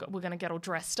 we're going to get all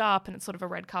dressed up, and it's sort of a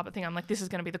red carpet thing. I'm like, this is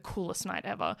going to be the coolest night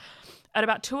ever. At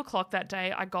about 2:00 that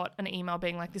day, I got an email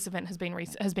being like, this event has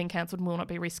been cancelled and will not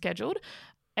be rescheduled.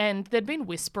 And there'd been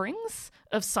whisperings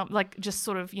of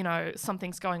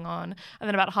something's going on. And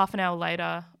then about half an hour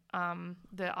later,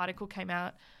 the article came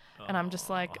out, and I'm just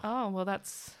like, oh, well,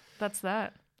 that's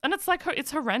that. And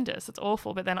it's horrendous. It's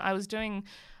awful. But then I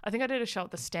think I did a show at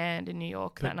the Stand in New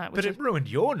York that night. But it ruined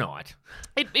your night.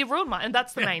 It ruined mine, and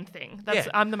that's the main thing.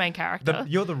 I'm the main character.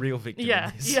 You're the real victim.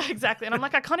 Yeah, in this. Yeah, exactly. And I'm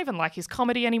like, I can't even like his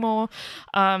comedy anymore.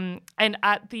 And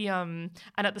at the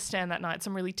Stand that night,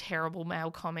 some really terrible male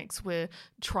comics were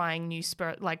trying new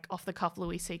off the cuff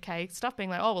Louis C.K. stuff, being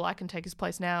like, oh well, I can take his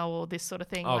place now, or this sort of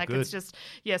thing. Oh, good. It's just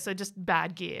so just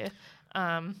bad gear.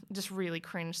 Just really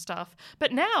cringe stuff.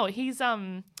 But now he's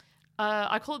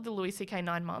I call it the Louis C.K.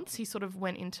 9 months. He sort of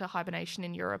went into hibernation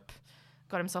in Europe,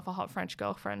 got himself a hot French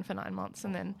girlfriend for 9 months,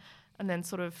 and then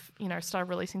sort of started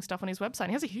releasing stuff on his website. And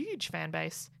he has a huge fan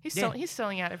base. He's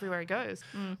selling out everywhere he goes.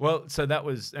 Well, so that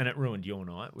was, and it ruined your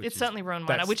night. It certainly ruined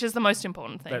my night, which is the most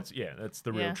important thing. That's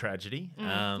the real tragedy.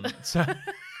 So.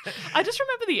 I just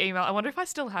remember the email. I wonder if I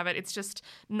still have it. It's just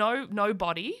no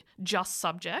body, just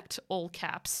subject, all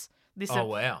caps.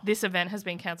 This event has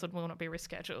been cancelled, will not be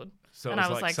rescheduled. So and I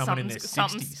was like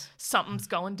something's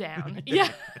going down. Yeah,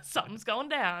 something's going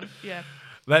down. Yeah.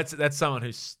 That's someone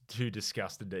who's too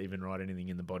disgusted to even write anything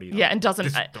in the body. Yeah, and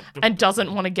doesn't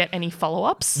want to get any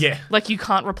follow-ups. Yeah. You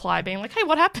can't reply being like, hey,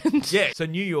 what happened? Yeah. So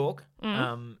New York,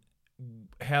 so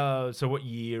what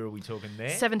year are we talking there?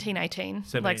 17, 18.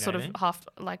 Sort of half,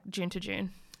 June to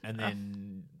June. And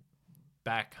then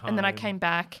back home. And then I came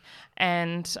back,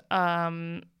 and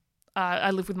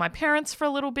I lived with my parents for a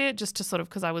little bit just to sort of,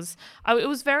 because it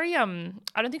was very, I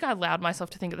don't think I allowed myself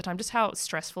to think at the time just how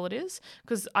stressful it is,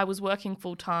 because I was working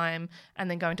full time and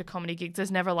then going to comedy gigs.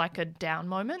 There's never like a down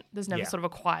moment. There's never sort of a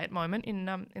quiet moment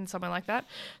in somewhere like that.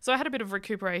 So I had a bit of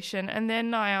recuperation, and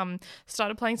then I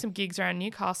started playing some gigs around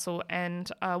Newcastle, and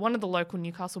one of the local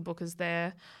Newcastle bookers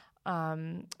there,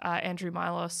 Andrew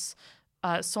Milos,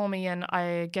 saw me,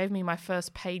 and gave me my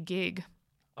first paid gig.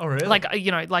 Oh, really? Like,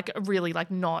 like really like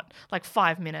not like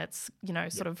 5 minutes,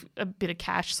 sort of a bit of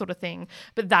cash sort of thing.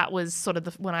 But that was sort of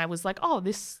when I was like, oh,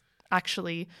 this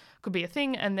actually could be a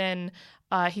thing. And then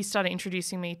he started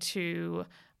introducing me to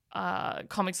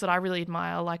comics that I really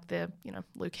admire, like the,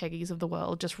 Luke Heggies of the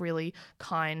world, just really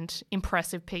kind,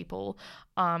 impressive people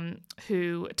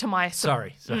who, to my...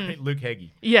 Sorry, Luke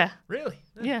Heggie. Yeah. Really?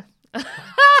 Yeah.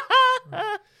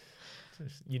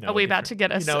 Are we about to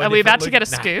get a scoop? Are we about to get a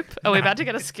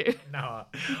scoop? No,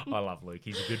 I love Luke.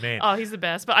 He's a good man. Oh, he's the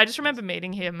best. But I just remember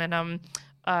meeting him and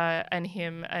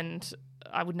him, and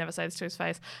I would never say this to his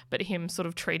face, but him sort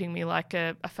of treating me like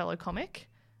a fellow comic.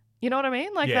 You know what I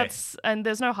mean? Like and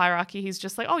there's no hierarchy. He's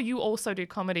just like, oh, you also do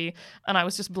comedy. And I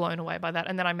was just blown away by that.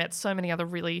 And then I met so many other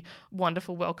really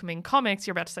wonderful, welcoming comics.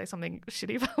 You're about to say something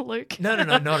shitty about Luke. No,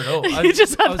 not at all. I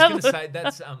was going to say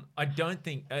that's, I don't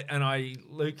think,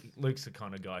 Luke's the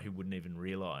kind of guy who wouldn't even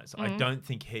realize. I don't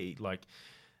think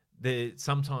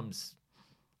sometimes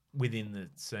within the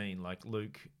scene, like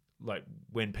Luke, like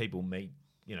when people meet,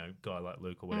 guy like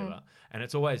Luke or whatever. And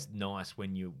it's always nice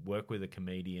when you work with a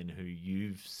comedian who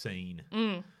you've seen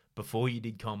before you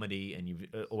did comedy, and you've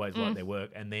always liked their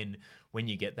work. And then when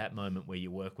you get that moment where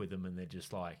you work with them and they're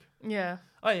just like, oh yeah,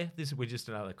 we're just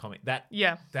another comic. I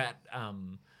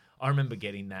remember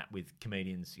getting that with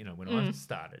comedians, when I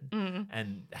started,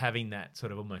 and having that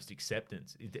sort of almost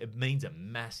acceptance. It means a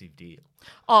massive deal.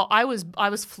 Oh, I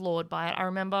was floored by it. I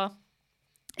remember.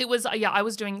 It was I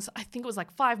was doing, I think it was like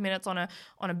 5 minutes on a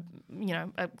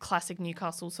a classic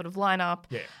Newcastle sort of lineup,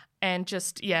 and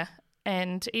just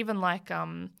and even like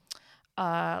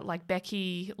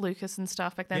Becky Lucas and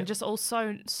stuff back then, just all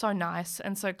so nice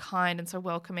and so kind and so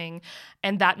welcoming,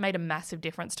 and that made a massive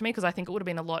difference to me, because I think it would have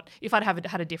been a lot, if I'd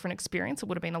had a different experience, it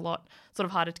would have been a lot sort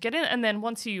of harder to get in. And then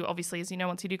once you, obviously, as you know,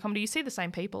 once you do comedy, you see the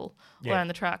same people around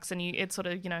the tracks, and you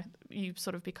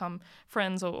sort of become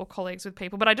friends or colleagues with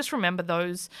people. But I just remember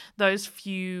those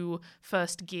few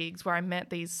first gigs where I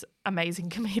met these amazing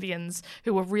comedians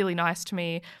who were really nice to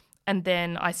me, and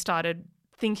then I started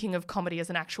thinking of comedy as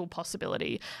an actual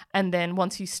possibility. And then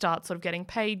once you start sort of getting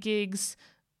paid gigs,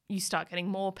 you start getting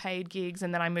more paid gigs.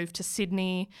 And then I moved to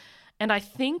Sydney, and I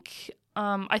think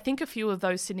a few of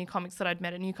those Sydney comics that I'd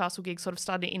met at Newcastle gigs sort of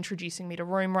started introducing me to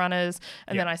Room Runners,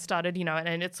 and then I started,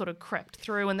 and it sort of crept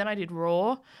through. And then I did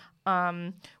Raw,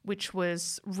 which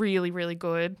was really, really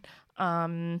good.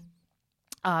 But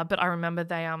I remember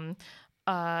they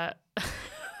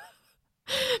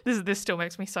This still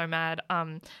makes me so mad.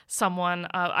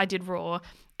 I did Raw,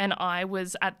 and I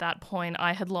was, at that point,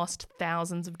 I had lost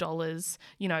thousands of dollars,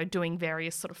 doing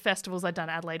various sort of festivals. I'd done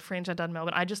Adelaide Fringe, I'd done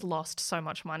Melbourne. I just lost so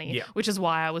much money, which is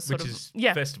why I was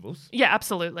festivals. Yeah,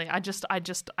 absolutely. I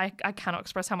cannot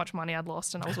express how much money I'd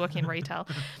lost, and I was working in retail.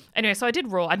 Anyway, so I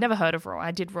did Raw. I'd never heard of Raw.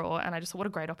 I did Raw, and I just thought, what a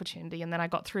great opportunity. And then I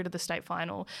got through to the state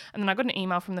final, and then I got an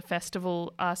email from the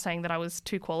festival saying that I was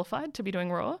too qualified to be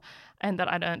doing Raw, and that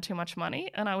I'd earned too much money.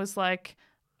 And I was like,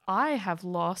 I have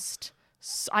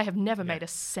never made a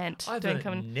cent. I've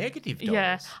earned negative dollars.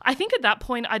 Yeah. I think at that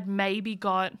point I'd maybe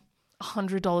got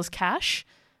 $100 cash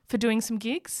for doing some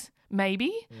gigs,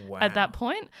 maybe, at that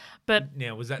point. But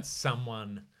now, was that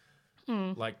someone,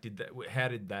 how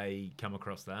did they come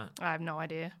across that? I have no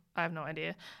idea.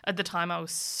 At the time I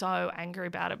was so angry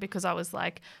about it, because I was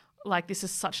like, this is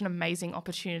such an amazing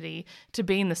opportunity to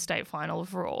be in the state final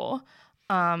of Raw.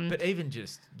 But even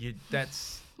just,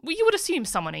 well, you would assume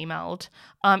someone emailed.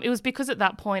 It was because at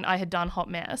that point I had done Hot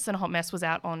Mess, and Hot Mess was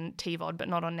out on TVOD but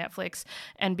not on Netflix,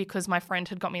 and because my friend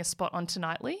had got me a spot on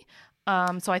Tonightly.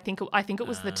 So I think it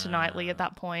was the Tonightly at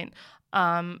that point.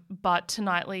 But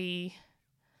Tonightly,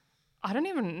 I don't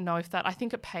even know if I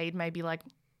think it paid maybe like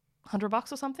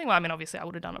 $100 or something. Well, I mean, obviously I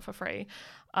would have done it for free,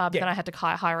 but then I had to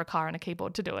hire a car and a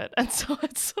keyboard to do it, and so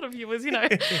it's sort of, I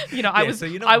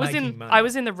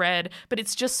was in the red. But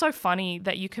it's just so funny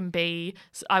that you can be.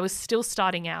 I was still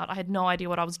starting out. I had no idea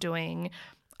what I was doing.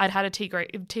 I'd had a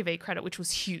TV credit, which was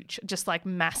huge, just like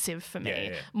massive for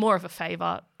me. More of a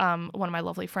favor. One of my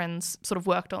lovely friends sort of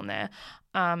worked on there,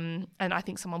 and I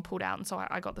think someone pulled out, and so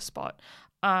I got the spot.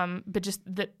 But just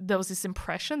that there was this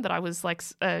impression that I was like,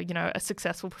 a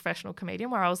successful professional comedian,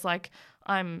 where I was like,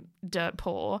 I'm dirt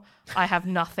poor, I have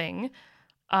nothing,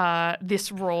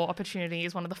 this Raw opportunity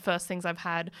is one of the first things I've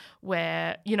had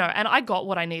where, and I got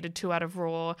what I needed to out of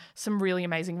Raw. Some really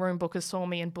amazing room bookers saw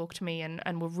me and booked me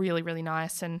and were really, really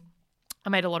nice. And I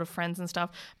made a lot of friends and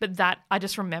stuff. But I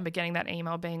just remember getting that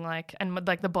email being like, and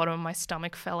the bottom of my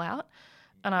stomach fell out.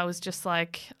 And I was just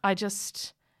like, I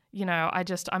can't,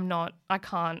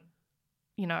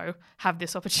 have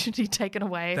this opportunity taken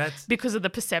away because of the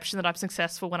perception that I'm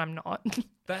successful when I'm not.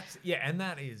 And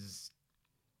that is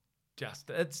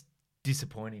it's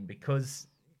disappointing because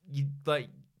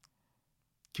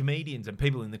comedians and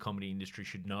people in the comedy industry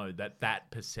should know that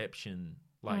perception,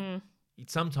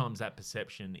 sometimes that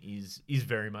perception is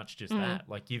very much just that.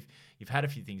 Like you've had a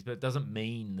few things, but it doesn't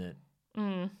mean that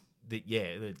that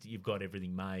you've got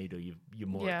everything made or you're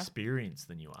more experienced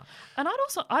than you are. And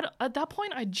at that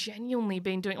point I'd genuinely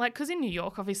been doing because in New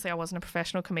York obviously I wasn't a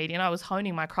professional comedian. I was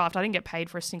honing my craft. I didn't get paid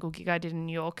for a single gig I did in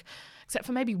New York except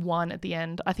for maybe one at the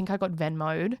end. I think I got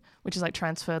Venmo'd, which is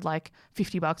transferred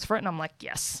 $50 for it, and I'm like,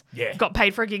 yes, got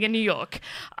paid for a gig in New York.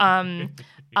 And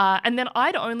then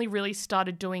I'd only really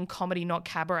started doing comedy, not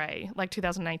cabaret,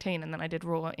 2018, and then I did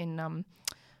Raw in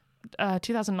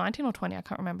 2019 or 20, I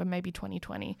can't remember, maybe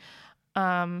 2020.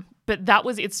 But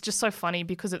it's just so funny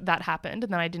because that happened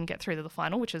and then I didn't get through to the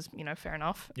final, which is, fair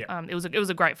enough. Yeah. It was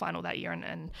a great final that year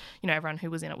and everyone who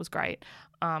was in it was great.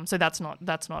 So that's not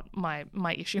my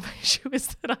issue. My issue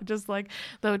is that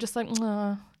they were just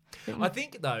I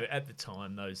think though at the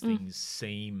time those things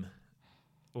seem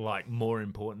more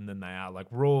important than they are.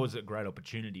 Raw is a great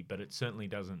opportunity, but it certainly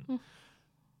doesn't.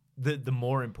 The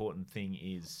more important thing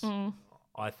is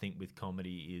I think with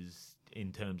comedy is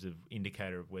in terms of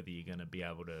indicator of whether you're going to be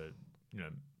able to,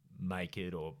 make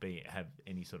it or have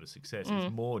any sort of success.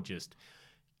 It's more just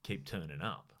keep turning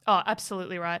up. Oh,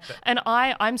 absolutely right. And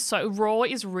I'm so Raw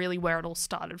is really where it all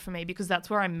started for me because that's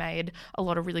where I made a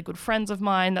lot of really good friends of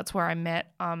mine. That's where I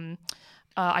met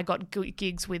I got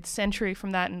gigs with Century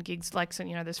from that and gigs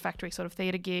there's factory sort of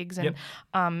theatre gigs and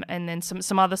and then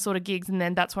some other sort of gigs, and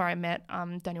then that's where I met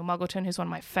Daniel Muggleton, who's one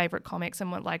of my favourite comics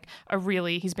and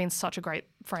he's been such a great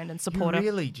friend and supporter. You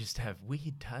really just have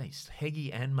weird taste,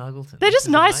 Heggie and Muggleton. They're just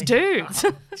nice amazing. Dudes.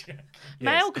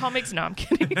 Male comics? No, I'm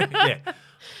kidding.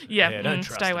 Don't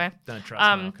trust stay them. away. Don't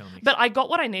trust male comics. But I got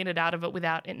what I needed out of it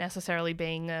without it necessarily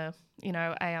being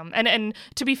and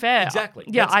to be fair, exactly.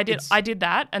 I did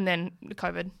that, and then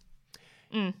COVID.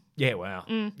 Yeah, wow.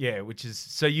 Yeah, which is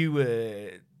so you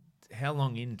were how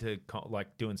long into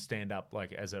doing stand up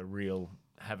as a real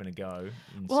having a go?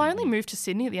 I only moved to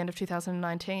Sydney at the end of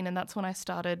 2019, and that's when I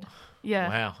started. Yeah.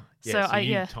 Wow. Yeah, so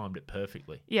you timed it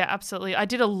perfectly. Yeah, absolutely. I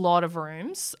did a lot of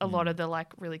rooms, a lot of the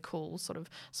really cool sort of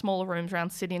smaller rooms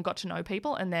around Sydney, and got to know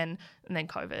people, and then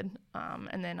COVID,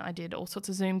 and then I did all sorts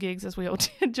of Zoom gigs as we all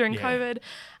did during COVID,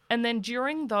 and then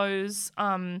during those,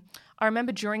 I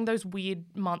remember during those weird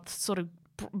months, sort of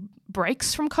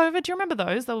breaks from COVID. Do you remember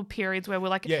those? There were periods where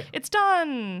we're it's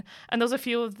done, and there was a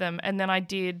few of them, and then I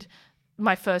did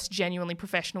my first genuinely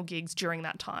professional gigs during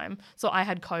that time. So I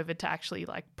had COVID to actually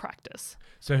practice.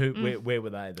 So where were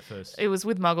they the first? It was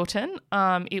with Muggleton.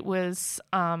 It was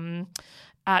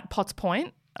at Potts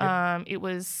Point. Yep. It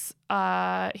was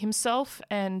himself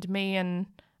and me and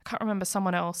I can't remember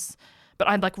someone else. But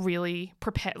I'd really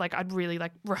prepared, I'd really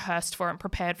rehearsed for it and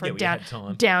prepared for it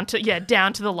down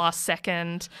to the last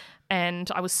second, and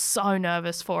I was so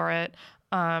nervous for it.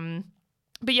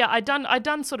 But yeah, I'd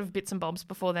done sort of bits and bobs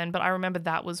before then, but I remember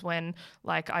that was when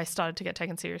I started to get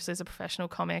taken seriously as a professional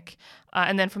comic,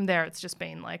 and then from there it's just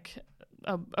been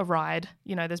a ride.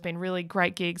 There's been really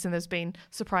great gigs, and there's been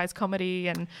surprise comedy,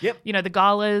 and the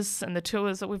galas and the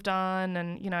tours that we've done,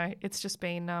 and it's just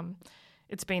been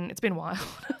it's been wild.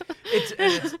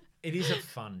 It is a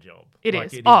fun job. It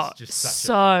is. It is just such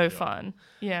so a fun.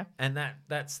 Yeah. And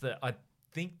I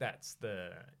think that's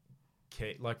the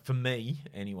key. For me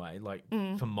anyway,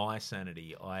 for my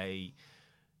sanity, I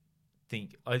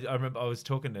think I remember I was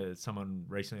talking to someone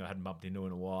recently I hadn't bumped into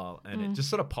in a while, and it just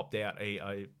sort of popped out.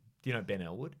 Ben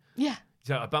Elwood? Yeah.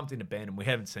 So I bumped into Ben, and we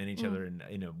haven't seen each other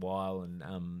in a while,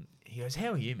 and he goes,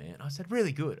 "How are you, man?" I said,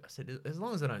 "Really good." I said, "As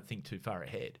long as I don't think too far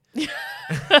ahead."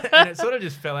 And it sort of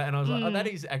just fell out, and I was like, "Oh, that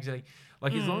is actually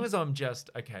as long as I'm just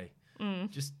okay,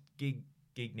 just gig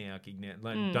now.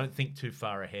 Don't think too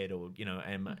far ahead, or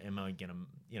am I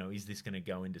gonna, is this gonna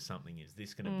go into something? Is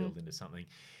this gonna build into something?"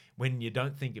 When you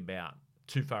don't think about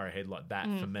too far ahead like that,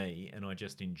 for me, and I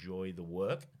just enjoy the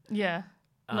work. Yeah.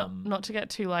 Not to get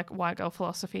too white girl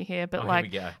philosophy here, but here we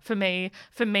go. for me,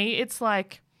 it's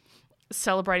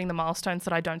celebrating the milestones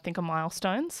that I don't think are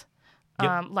milestones.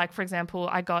 Yep. Like, for example,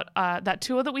 I got that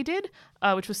tour that we did,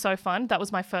 which was so fun. That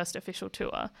was my first official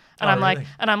tour. And Really?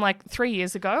 I'm like, 3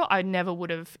 years ago, I never would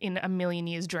have in a million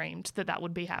years dreamed that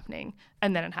would be happening.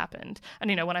 And then it happened. And,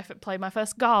 you know, when I played my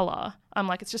first gala, I'm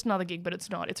like, it's just another gig, but it's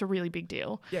not. It's a really big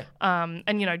deal. Yeah.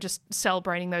 And, you know, just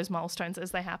celebrating those milestones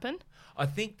as they happen. I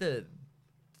think that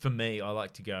for me, I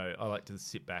like to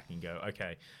sit back and go,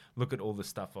 okay, look at all the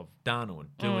stuff I've done or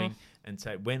doing and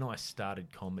say, when I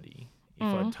started comedy, if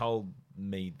I'd told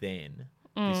me then,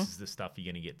 this is the stuff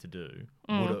you're going to get to do,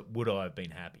 would I have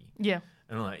been happy? Yeah.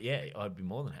 And I'm like, yeah, I'd be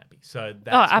more than happy. So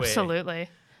that's absolutely.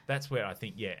 That's where I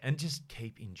think, and just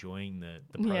keep enjoying the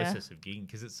process of gigging,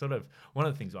 because it's sort of one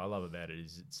of the things I love about it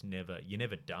is you're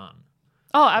never done.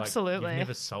 Oh, Like, absolutely. you've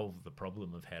never solved the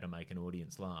problem of how to make an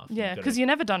audience laugh. Yeah, because you're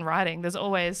never done writing. There's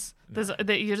always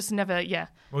you're just never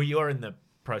Well, you're in the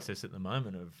process at the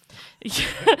moment of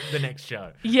the next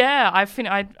show. Yeah, I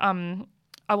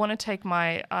want to take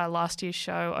my last year's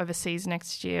show overseas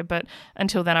next year, but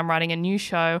until then, I'm writing a new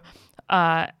show.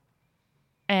 And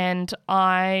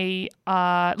I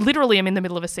literally am in the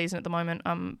middle of a season at the moment.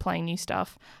 I'm playing new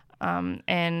stuff.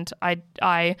 And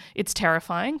it's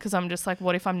terrifying because I'm just like,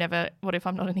 what if I'm not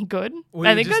any good?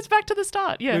 And it goes back to the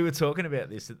start. Yeah. We were talking about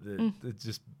this at the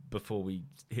just before we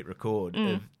hit record.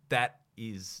 That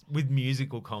is, with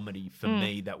musical comedy, for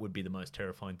me, that would be the most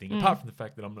terrifying thing, apart from the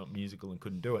fact that I'm not musical and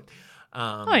couldn't do it.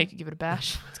 You could give it a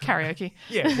bash. It's karaoke.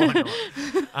 Yeah, why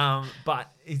not?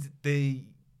 But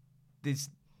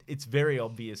it's very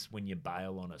obvious when you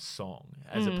bail on a song,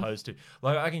 as opposed to,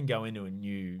 like, I can go into a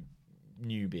new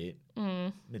bit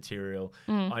material,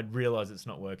 I'd realize it's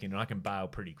not working, and I can bail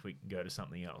pretty quick and go to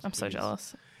something else. I'm so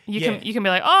jealous. You can be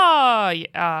like,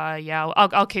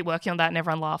 I'll keep working on that, and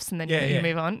everyone laughs, and then you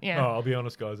move on. Yeah. Oh, I'll be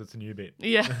honest, guys, it's a new bit.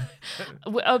 Yeah.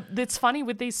 It's funny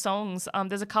with these songs.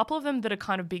 There's a couple of them that are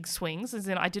kind of big swings, as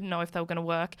in I didn't know if they were going to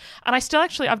work, and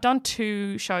I've done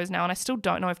 2 shows now, and I still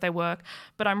don't know if they work.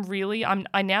 But I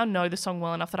now know the song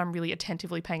well enough that I'm really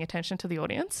attentively paying attention to the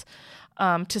audience.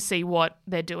 To see what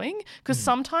they're doing. Because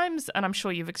sometimes, and I'm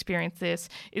sure you've experienced this,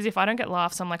 is if I don't get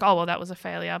laughs, I'm like, oh, well, that was a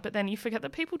failure. But then you forget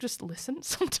that people just listen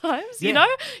sometimes, you know?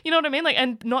 You know what I mean? Like,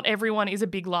 and not everyone is a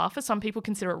big laugher. Some people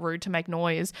consider it rude to make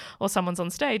noise or someone's on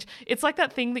stage. It's like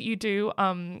that thing that you do,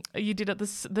 you did at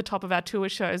the top of our tour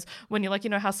shows when you're like,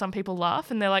 you know how some people laugh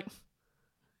and they're like...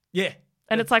 Yeah.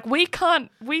 And it's like, we don't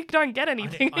get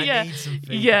anything. I need some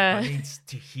feedback. I need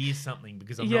to hear something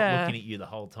because I'm not looking at you the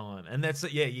whole time. And that's,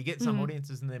 you get some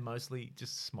audiences and they're mostly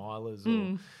just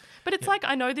smilers. But it's like,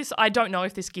 I don't know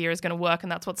if this gear is going to work,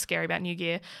 and that's what's scary about new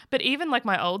gear. But even like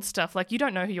my old stuff, like you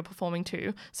don't know who you're performing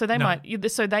to. So they might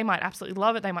absolutely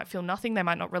love it. They might feel nothing. They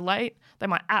might not relate. They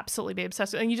might absolutely be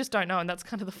obsessed with it, and you just don't know. And that's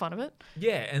kind of the fun of it.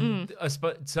 Yeah. And I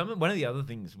suppose one of the other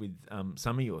things with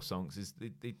some of your songs is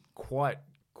they're quite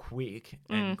quick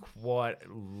and quite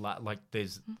like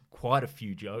there's quite a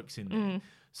few jokes in there.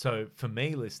 So for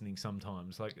me, listening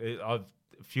sometimes, like a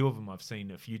few of them I've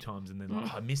seen a few times, and then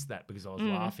like, I missed that because I was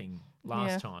laughing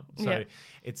last time. So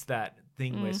it's that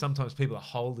thing where sometimes people are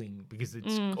holding, because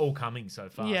it's all coming so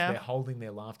fast. They're holding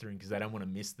their laughter in because they don't want to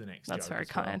miss the next. That's joke very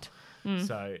kind.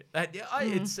 So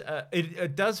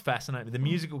it does fascinate me. The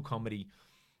musical comedy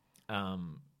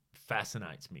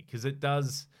fascinates me because it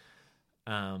does.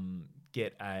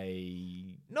 Get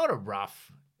it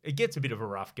gets a bit of a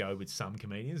rough go with some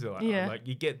comedians. Like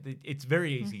you get it's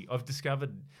very easy. I've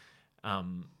discovered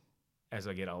as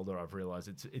I get older, I've realized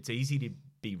it's easy to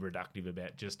be reductive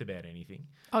about just about anything.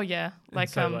 Oh yeah,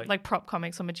 like prop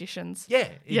comics or magicians. Yeah,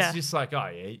 it's just like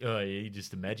you're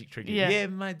just a magic trick. Yeah,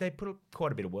 mate, they put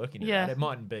quite a bit of work into that. It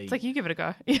mightn't be. It's like, you give it a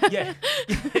go. Yeah,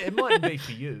 it mightn't be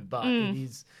for you, but it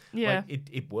is. Yeah, like,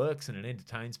 it works and it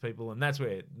entertains people, and that's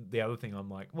where the other thing I'm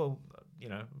like, well, you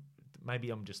know,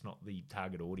 maybe I'm just not the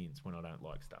target audience when I don't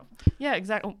like stuff. Yeah,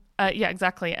 exactly.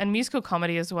 Exactly. And musical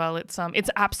comedy as well. It's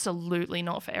absolutely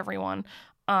not for everyone.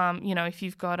 You know, if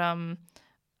you've got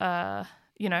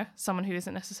you know, someone who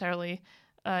isn't necessarily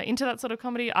into that sort of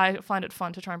comedy, I find it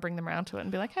fun to try and bring them around to it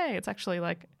and be like, hey, it's actually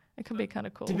like, it can be kind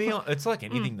of cool. To be honest, it's like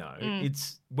anything though.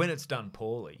 It's when it's done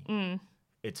poorly.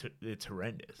 It's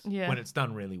horrendous. Yeah. When it's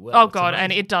done really well. Oh god,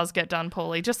 and it does get done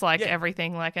poorly, just like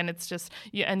everything. Like, and it's just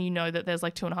and you know that there's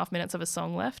like 2.5 minutes of a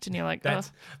song left, and you're like,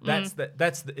 it's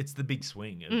the big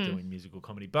swing of doing musical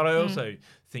comedy. But I also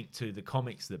think too, the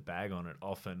comics that bag on it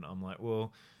often, I'm like,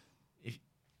 well,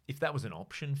 if that was an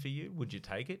option for you, would you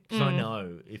take it? Because I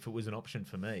know if it was an option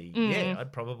for me,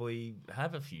 I'd probably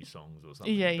have a few songs or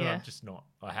something. But I'm just not.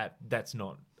 That's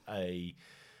not a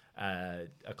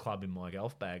club in my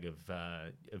golf bag of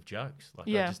jokes. Like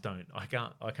I just don't. I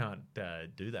can't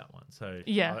do that one. So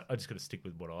I just got to stick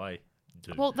with what I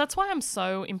listen to. Well, that's why I'm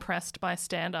so impressed by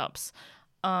stand-ups.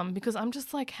 Because I'm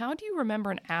just like, how do you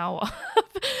remember an hour?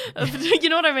 You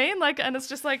know what I mean? Like, and it's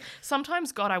just like,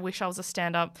 sometimes, God, I wish I was a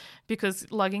stand-up, because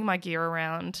lugging my gear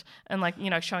around and like,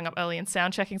 you know, showing up early and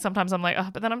sound checking, sometimes I'm like, oh,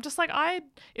 but then I'm just like,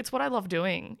 it's what I love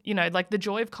doing. You know, like the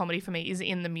joy of comedy for me is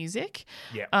in the music.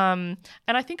 Yeah. And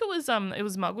I think it was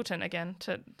Muggleton again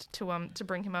to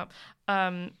bring him up.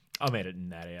 I'm editing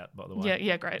that out, by the way.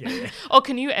 Yeah, great. Yeah. Oh,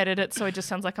 can you edit it so it just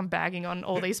sounds like I'm bagging on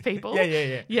all these people?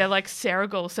 Yeah. Yeah, like Sarah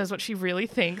Gall says what she really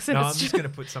thinks. And No, I'm it's just going to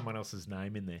put someone else's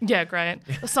name in there. Yeah, great.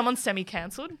 Someone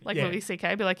semi-cancelled, like Yeah. Louis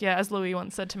C.K. Be like, yeah, as Louis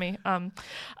once said to me. I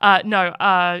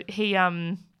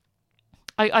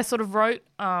sort of wrote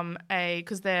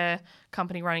because their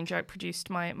company Running Joke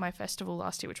produced my festival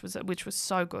last year, which was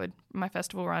so good, my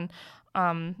festival run.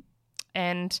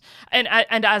 And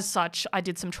as such, I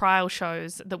did some trial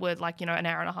shows that were like, you know, an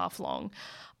hour and a half long.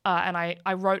 And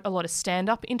I wrote a lot of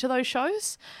stand-up into those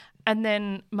shows. And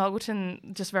then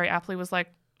Muggleton just very aptly was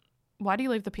like, why do you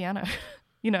leave the piano?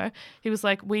 You know, he was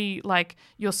like,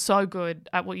 you're so good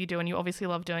at what you do and you obviously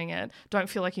love doing it. Don't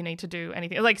feel like you need to do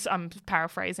anything. Like, I'm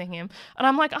paraphrasing him. And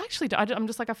I'm like, I'm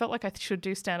just like, I felt like I should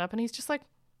do stand-up. And he's just like,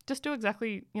 just do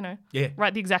exactly, you know,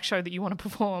 write the exact show that you want to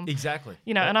perform. Exactly.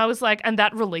 You know, and I was like, and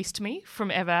that released me from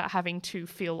ever having to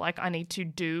feel like I need to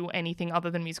do anything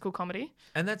other than musical comedy.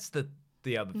 And that's the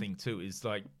other thing too, is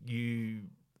like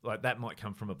that might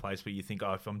come from a place where you think,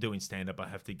 oh, if I'm doing stand-up, I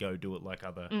have to go do it like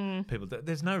other people.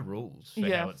 There's no rules for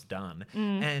how it's done.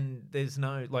 And there's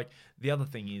no, like, the other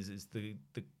thing is the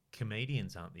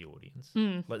comedians aren't the audience.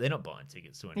 Like, they're not buying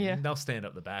tickets to anything. Yeah. They'll stand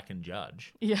up the back and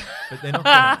judge. Yeah. But they're not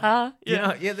gonna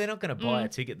they're not gonna buy a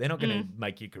ticket. They're not gonna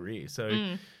make your career.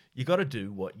 So you gotta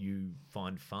do what you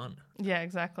find fun. Yeah,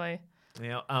 exactly.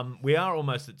 Now, we are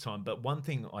almost at time, but one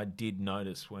thing I did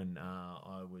notice when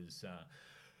I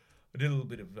did a little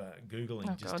bit of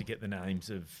Googling to get the names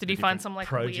of Did you find some like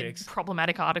projects. weird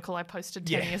problematic article I posted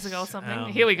 10 years ago or something?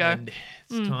 Here Here we go. And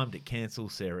it's time to cancel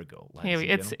Sarah Gall.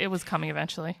 It was coming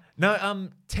eventually. No,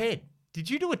 Ted. Did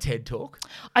you do a TED Talk?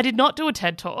 I did not do a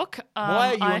TED Talk. Why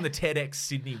are you on the TEDx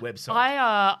Sydney website?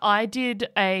 I did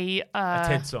a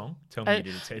TED song. Tell me you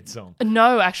did a TED song.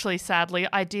 No, actually, sadly,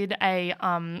 I did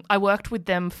I worked with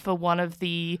them for one of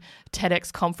the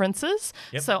TEDx conferences.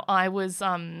 Yep. So I was.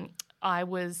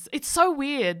 It's so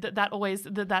weird that's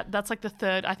like the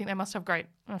third. I think they must have great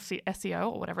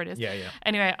SEO or whatever it is. Yeah.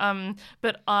 Anyway,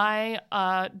 but I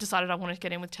decided I wanted to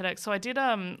get in with TEDx, so I did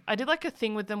like a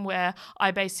thing with them where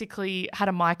I basically had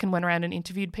a mic and went around and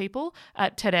interviewed people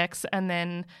at TEDx, and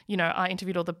then, you know, I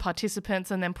interviewed all the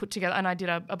participants and then put together, and I did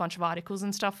a bunch of articles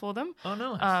and stuff for them. Oh,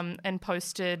 nice. And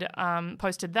posted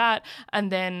that,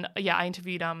 and then I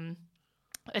interviewed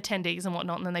attendees and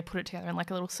whatnot, and then they put it together in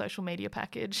like a little social media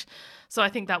package. So I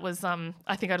think that was I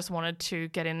think I just wanted to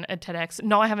get in at TEDx.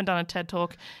 No, I haven't done a TED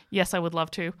Talk. Yes, I would love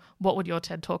to. What would your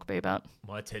TED Talk be about?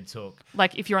 My TED Talk.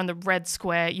 Like, if you're on the red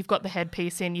square, you've got the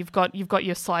headpiece in, you've got your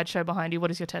slideshow behind you.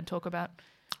 What is your TED Talk about?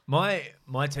 My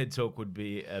TED Talk would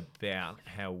be about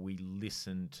how we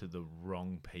listen to the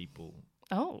wrong people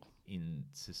in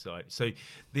society. So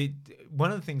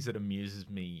one of the things that amuses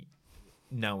me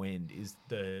no end is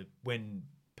when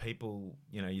people,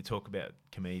 you know, you talk about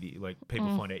comedy, like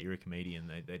people find out you're a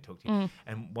comedian, they talk to you.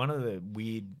 And one of the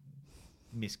weird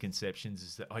misconceptions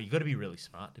is that, you got to be really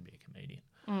smart to be a comedian.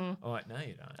 Oh, no,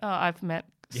 you don't. Oh, I've met.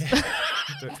 Yeah.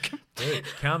 Dude,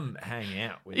 come hang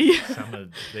out with some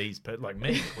of these people, like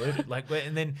me included.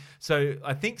 And then, so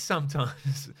I think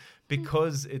sometimes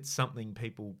because it's something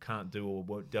people can't do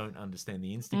or don't understand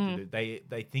the instinct of it,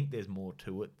 they think there's more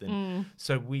to it than.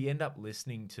 So we end up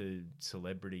listening to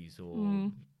celebrities or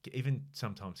even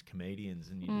sometimes comedians,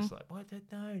 and you're just like, what?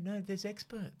 No, there's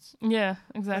experts. Yeah,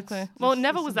 exactly.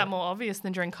 Never was that more obvious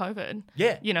than during COVID.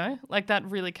 Yeah. You know, like that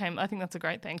really came, I think that's a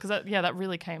great thing, because that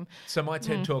really came. So my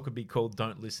TED Talk would be called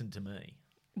Don't Listen to Me.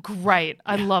 Great.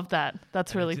 I love that.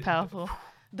 That's really powerful.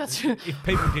 That's if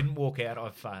people didn't walk out,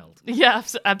 I've failed. Yeah,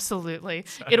 absolutely.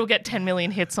 So. It'll get 10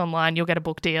 million hits online. You'll get a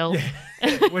book deal. Yeah.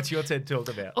 What's your TED Talk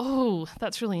about? Oh,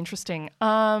 that's really interesting.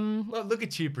 Well, look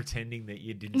at you pretending that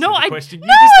you didn't see the question. No,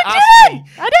 you just asked me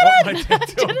I didn't. what my TED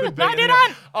Talk would be. I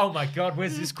didn't. Oh my God,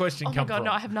 where's this question come from? Oh my God,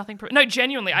 no, I have nothing. No,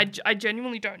 genuinely, I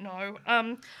genuinely don't know.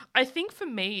 I think for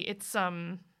me, it's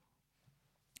it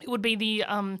would be the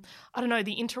I don't know,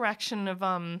 the interaction of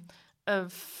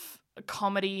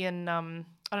comedy and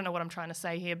I don't know what I'm trying to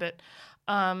say here, but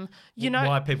you know,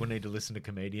 why people need to listen to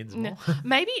comedians more.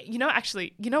 Maybe,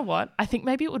 actually, you know what? I think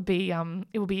maybe it would be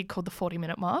called the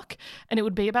 40-minute mark, and it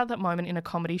would be about that moment in a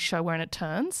comedy show wherein it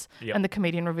turns and the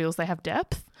comedian reveals they have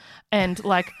depth, and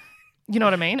like You know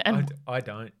what I mean? And I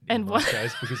don't and in my what-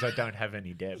 shows because I don't have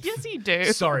any depth. yes, you do.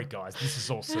 Sorry, guys. This is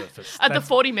all surface. At the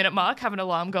 40-minute mark, have an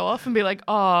alarm go off and be like,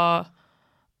 oh,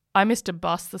 I missed a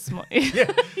bus this morning.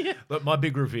 yeah. Look, my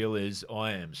big reveal is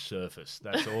I am surface.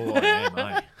 That's all I am,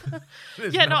 eh?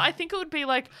 Yeah, no, I think it would be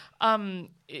like, and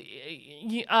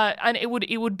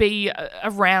it would be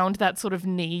around that sort of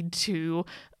need to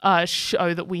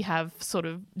show that we have sort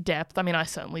of depth. I mean, I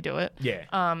certainly do it. Yeah.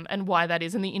 And why that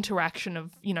is, and the interaction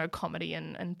of comedy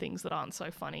and things that aren't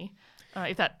so funny,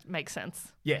 if that makes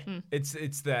sense. Yeah.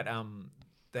 It's that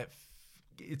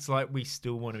it's like we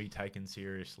still want to be taken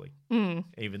seriously,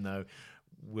 even though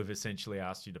we've essentially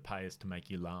asked you to pay us to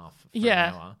make you laugh for an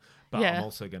hour. But I'm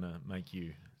also going to make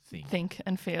you think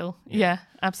and feel. Yeah,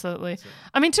 absolutely.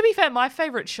 I mean, to be fair, my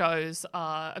favorite shows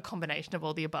are a combination of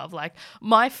all the above. Like,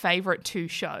 my favorite two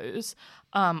shows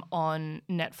on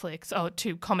Netflix, or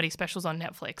two comedy specials on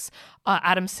Netflix, are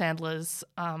Adam Sandler's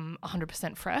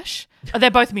 100% Fresh. They're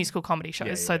both musical comedy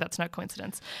shows, so that's no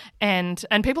coincidence. And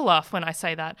people laugh when I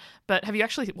say that, but have you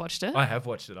actually watched it? I have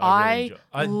watched it. I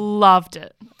loved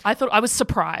it. I thought I was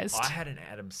surprised. I had an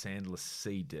Adam Sandler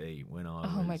CD when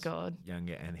I was my God.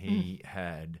 younger, and he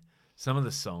had some of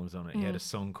the songs on it. He had a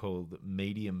song called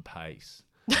Medium Pace.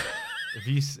 Have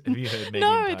you heard Medium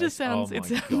No, Pace? it just sounds... Oh,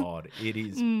 my God. It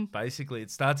is basically... It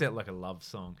starts out like a love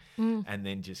song and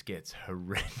then just gets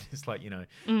horrendous. Like,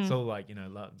 it's all like,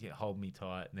 love, hold me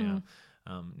tight now.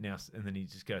 Now, and then he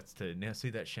just goes to, now see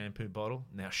that shampoo bottle?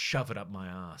 Now shove it up my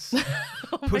ass.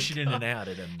 Push it in and out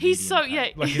at a medium He's so,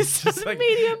 pace. like, he's just like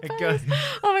medium it pace. goes,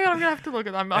 Oh my God, I'm going to have to look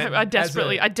at them. I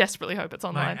desperately hope it's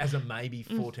online. Mate, as a maybe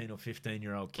 14 or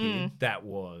 15-year-old kid, that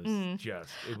was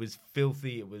it was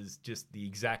filthy. It was just the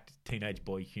exact teenage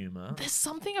boy humor. There's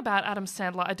something about Adam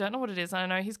Sandler. I don't know what it is. I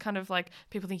know he's kind of like,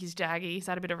 people think he's jaggy. He's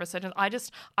had a bit of a resurgence.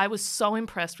 I was so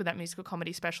impressed with that musical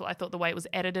comedy special. I thought the way it was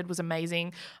edited was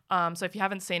amazing. So if you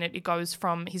haven't seen it, it goes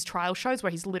from his trial shows where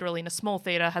he's literally in a small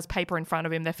theater, has paper in front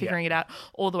of him, they're figuring it out,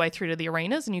 all the way through to the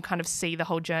arenas, and you kind of see the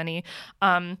whole journey.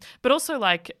 But also,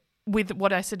 like, with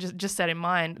what I just said in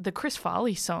mind, the Chris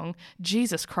Farley song,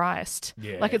 Jesus Christ.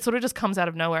 Yeah. Like, it sort of just comes out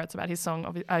of nowhere. It's about his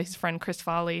song, his friend Chris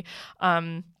Farley.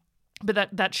 But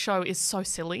that show is so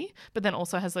silly, but then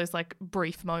also has those like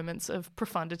brief moments of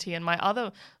profundity. And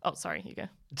sorry, you go.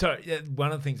 So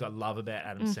one of the things I love about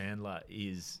Adam Sandler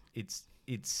is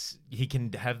he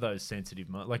can have those sensitive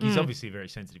moments. Like, he's obviously a very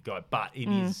sensitive guy, but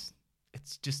it's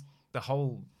just the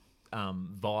whole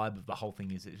vibe of the whole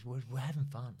thing is we're having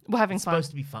fun. We're having it's fun.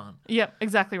 Supposed to be fun. Yep,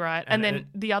 exactly right. And then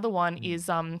the other one is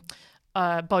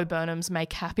Bo Burnham's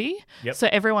Make Happy. Yep. So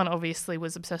everyone obviously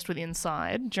was obsessed with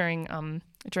Inside during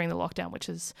the lockdown, which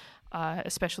is a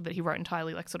special that he wrote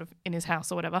entirely like sort of in his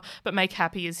house or whatever. But Make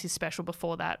Happy is his special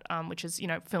before that, which is,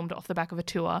 filmed off the back of a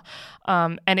tour.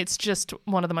 And it's just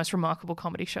one of the most remarkable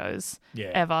comedy shows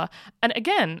ever. And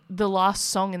again, the last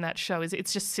song in that show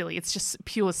it's just silly. It's just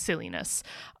pure silliness.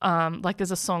 Like,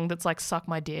 there's a song that's like Suck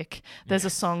My Dick. There's a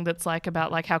song that's like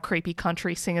about like how creepy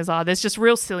country singers are. There's just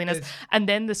real silliness. And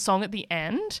then the song at the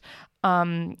end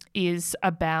is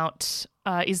about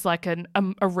is like a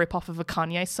rip-off of a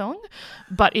Kanye song,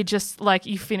 but it just, like,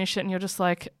 you finish it and you're just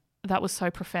like, that was so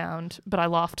profound, but I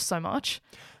laughed so much.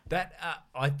 That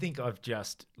I think I've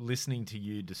just listening to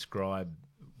you describe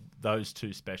those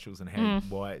two specials and how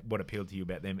what appealed to you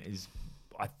about them is,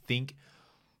 I think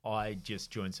I just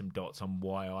joined some dots on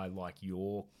why I like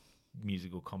your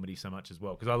musical comedy so much as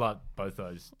well, because I love both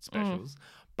those specials.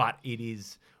 But it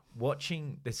is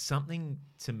watching, there's something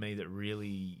to me that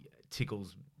really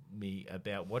tickles me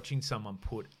about watching someone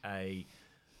put an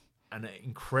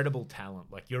incredible talent,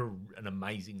 like you're an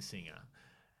amazing singer,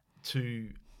 to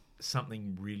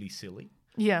something really silly.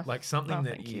 Yeah. Like something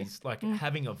that is like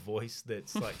having a voice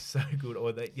that's like so good,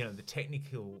 or that, the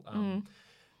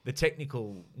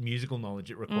technical musical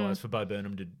knowledge it requires for Bo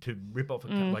Burnham to rip off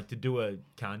like to do a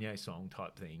Kanye song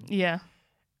type thing. Yeah.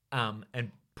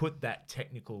 And put that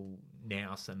technical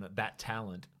nous and that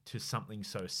talent to something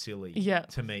so silly.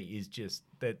 To me is just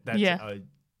that's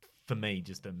for me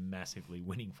just a massively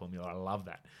winning formula. I love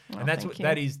that. And that's what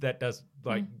that does,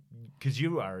 like, because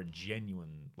you are a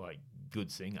genuine, like,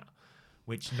 good singer,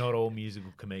 which not all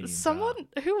musical comedians are.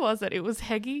 Who was it? It was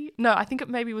Heggie. No, I think it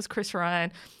maybe was Chris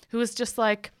Ryan, who was just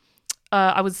like,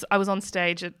 I was on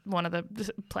stage at one of the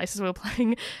places we were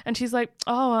playing, and she's like,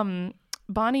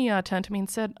 Barney turned to me and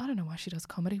said, I don't know why she does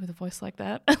comedy with a voice like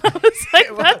that. And I was like,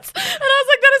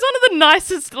 that is one of the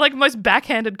nicest, like, most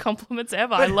backhanded compliments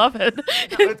ever. I love it.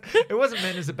 It wasn't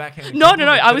meant as a backhanded No.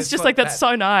 compliment. I was just like, that's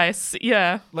so nice.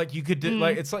 Yeah. Like, you could do,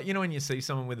 like, it's like, when you see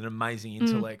someone with an amazing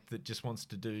intellect that just wants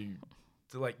to do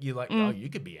like you're like, oh, you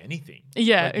could be anything.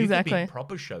 Yeah, like, you exactly. could be in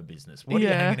proper show business. What are you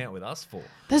hanging out with us for?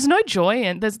 There's no joy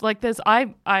in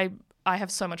I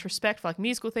have so much respect for like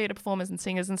musical theatre performers and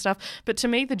singers and stuff, but to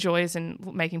me the joy is in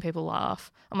making people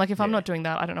laugh. I'm like, if I'm not doing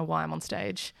that, I don't know why I'm on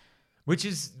stage.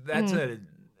 That's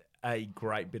a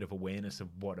great bit of awareness of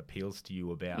what appeals to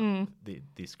you about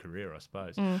this career, I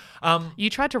suppose. You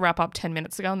tried to wrap up 10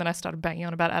 minutes ago, and then I started banging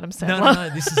on about Adam Sandler. No,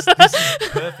 this is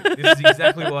perfect. This is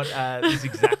exactly what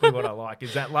I like.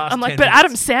 Is that last? I'm like, 10 but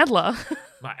minutes, Adam Sandler.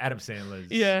 Like Adam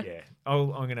Sandler's. Yeah.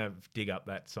 I'm gonna dig up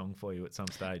that song for you at some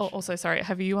stage. Also, sorry,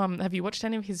 have you watched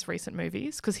any of his recent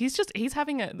movies? Because he's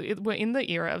having we're in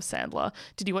the era of Sandler.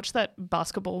 Did you watch that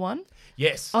basketball one?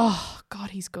 Yes. Oh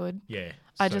God, he's good. Yeah.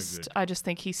 I just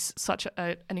think he's such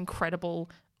an incredible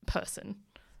person.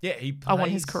 Yeah, I want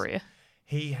his career.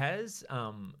 He has,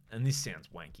 and this sounds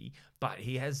wanky, but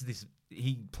he has this.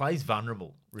 He plays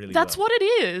vulnerable really That's well. what it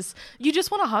is. You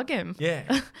just want to hug him.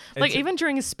 Yeah. Like even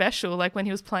during his special, like when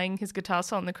he was playing his guitar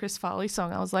solo on the Chris Farley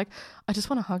song, I was like, I just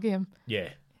want to hug him. Yeah.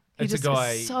 It's a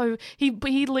guy.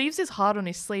 He leaves his heart on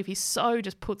his sleeve. He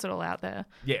just puts it all out there.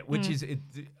 Yeah, which is it.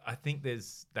 I think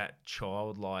there's that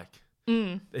childlike.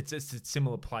 It's a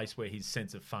similar place where his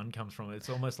sense of fun comes from. It's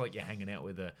almost like you're hanging out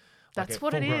with a. That's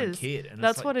what it is. Kid, and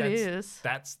that's what it is.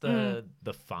 That's the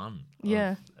fun of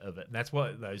it. And that's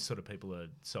why those sort of people are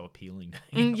so appealing.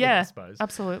 I suppose.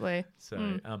 Absolutely.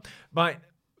 So, mate,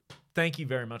 thank you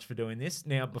very much for doing this.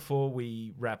 Now, before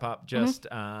we wrap up, just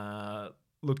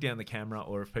look down the camera,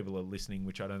 or if people are listening,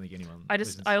 which I don't think anyone.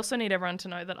 I also need everyone to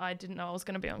know that I didn't know I was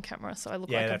going to be on camera, so I look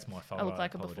like that's my fault. I look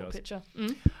like a before picture.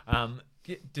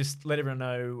 Just let everyone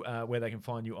know where they can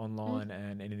find you online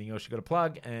and anything else you got to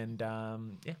plug. And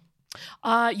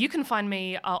you can find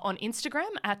me on Instagram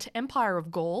at Empire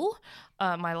of Gaul.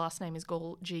 My last name is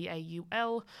Gaul,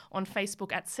 Gaul. On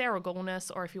Facebook at Sarah Gaulness,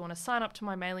 or if you want to sign up to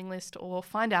my mailing list or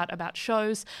find out about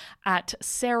shows at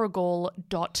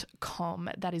sarahgaul.com.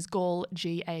 That is Gaul,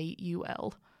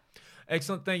 Gaul.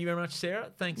 Excellent. Thank you very much, Sarah.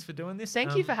 Thanks for doing this.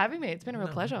 Thank you for having me. It's been a real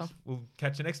pleasure. We'll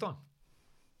catch you next time.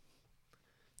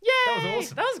 Yay! That was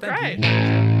awesome. That was Thank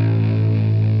great. you.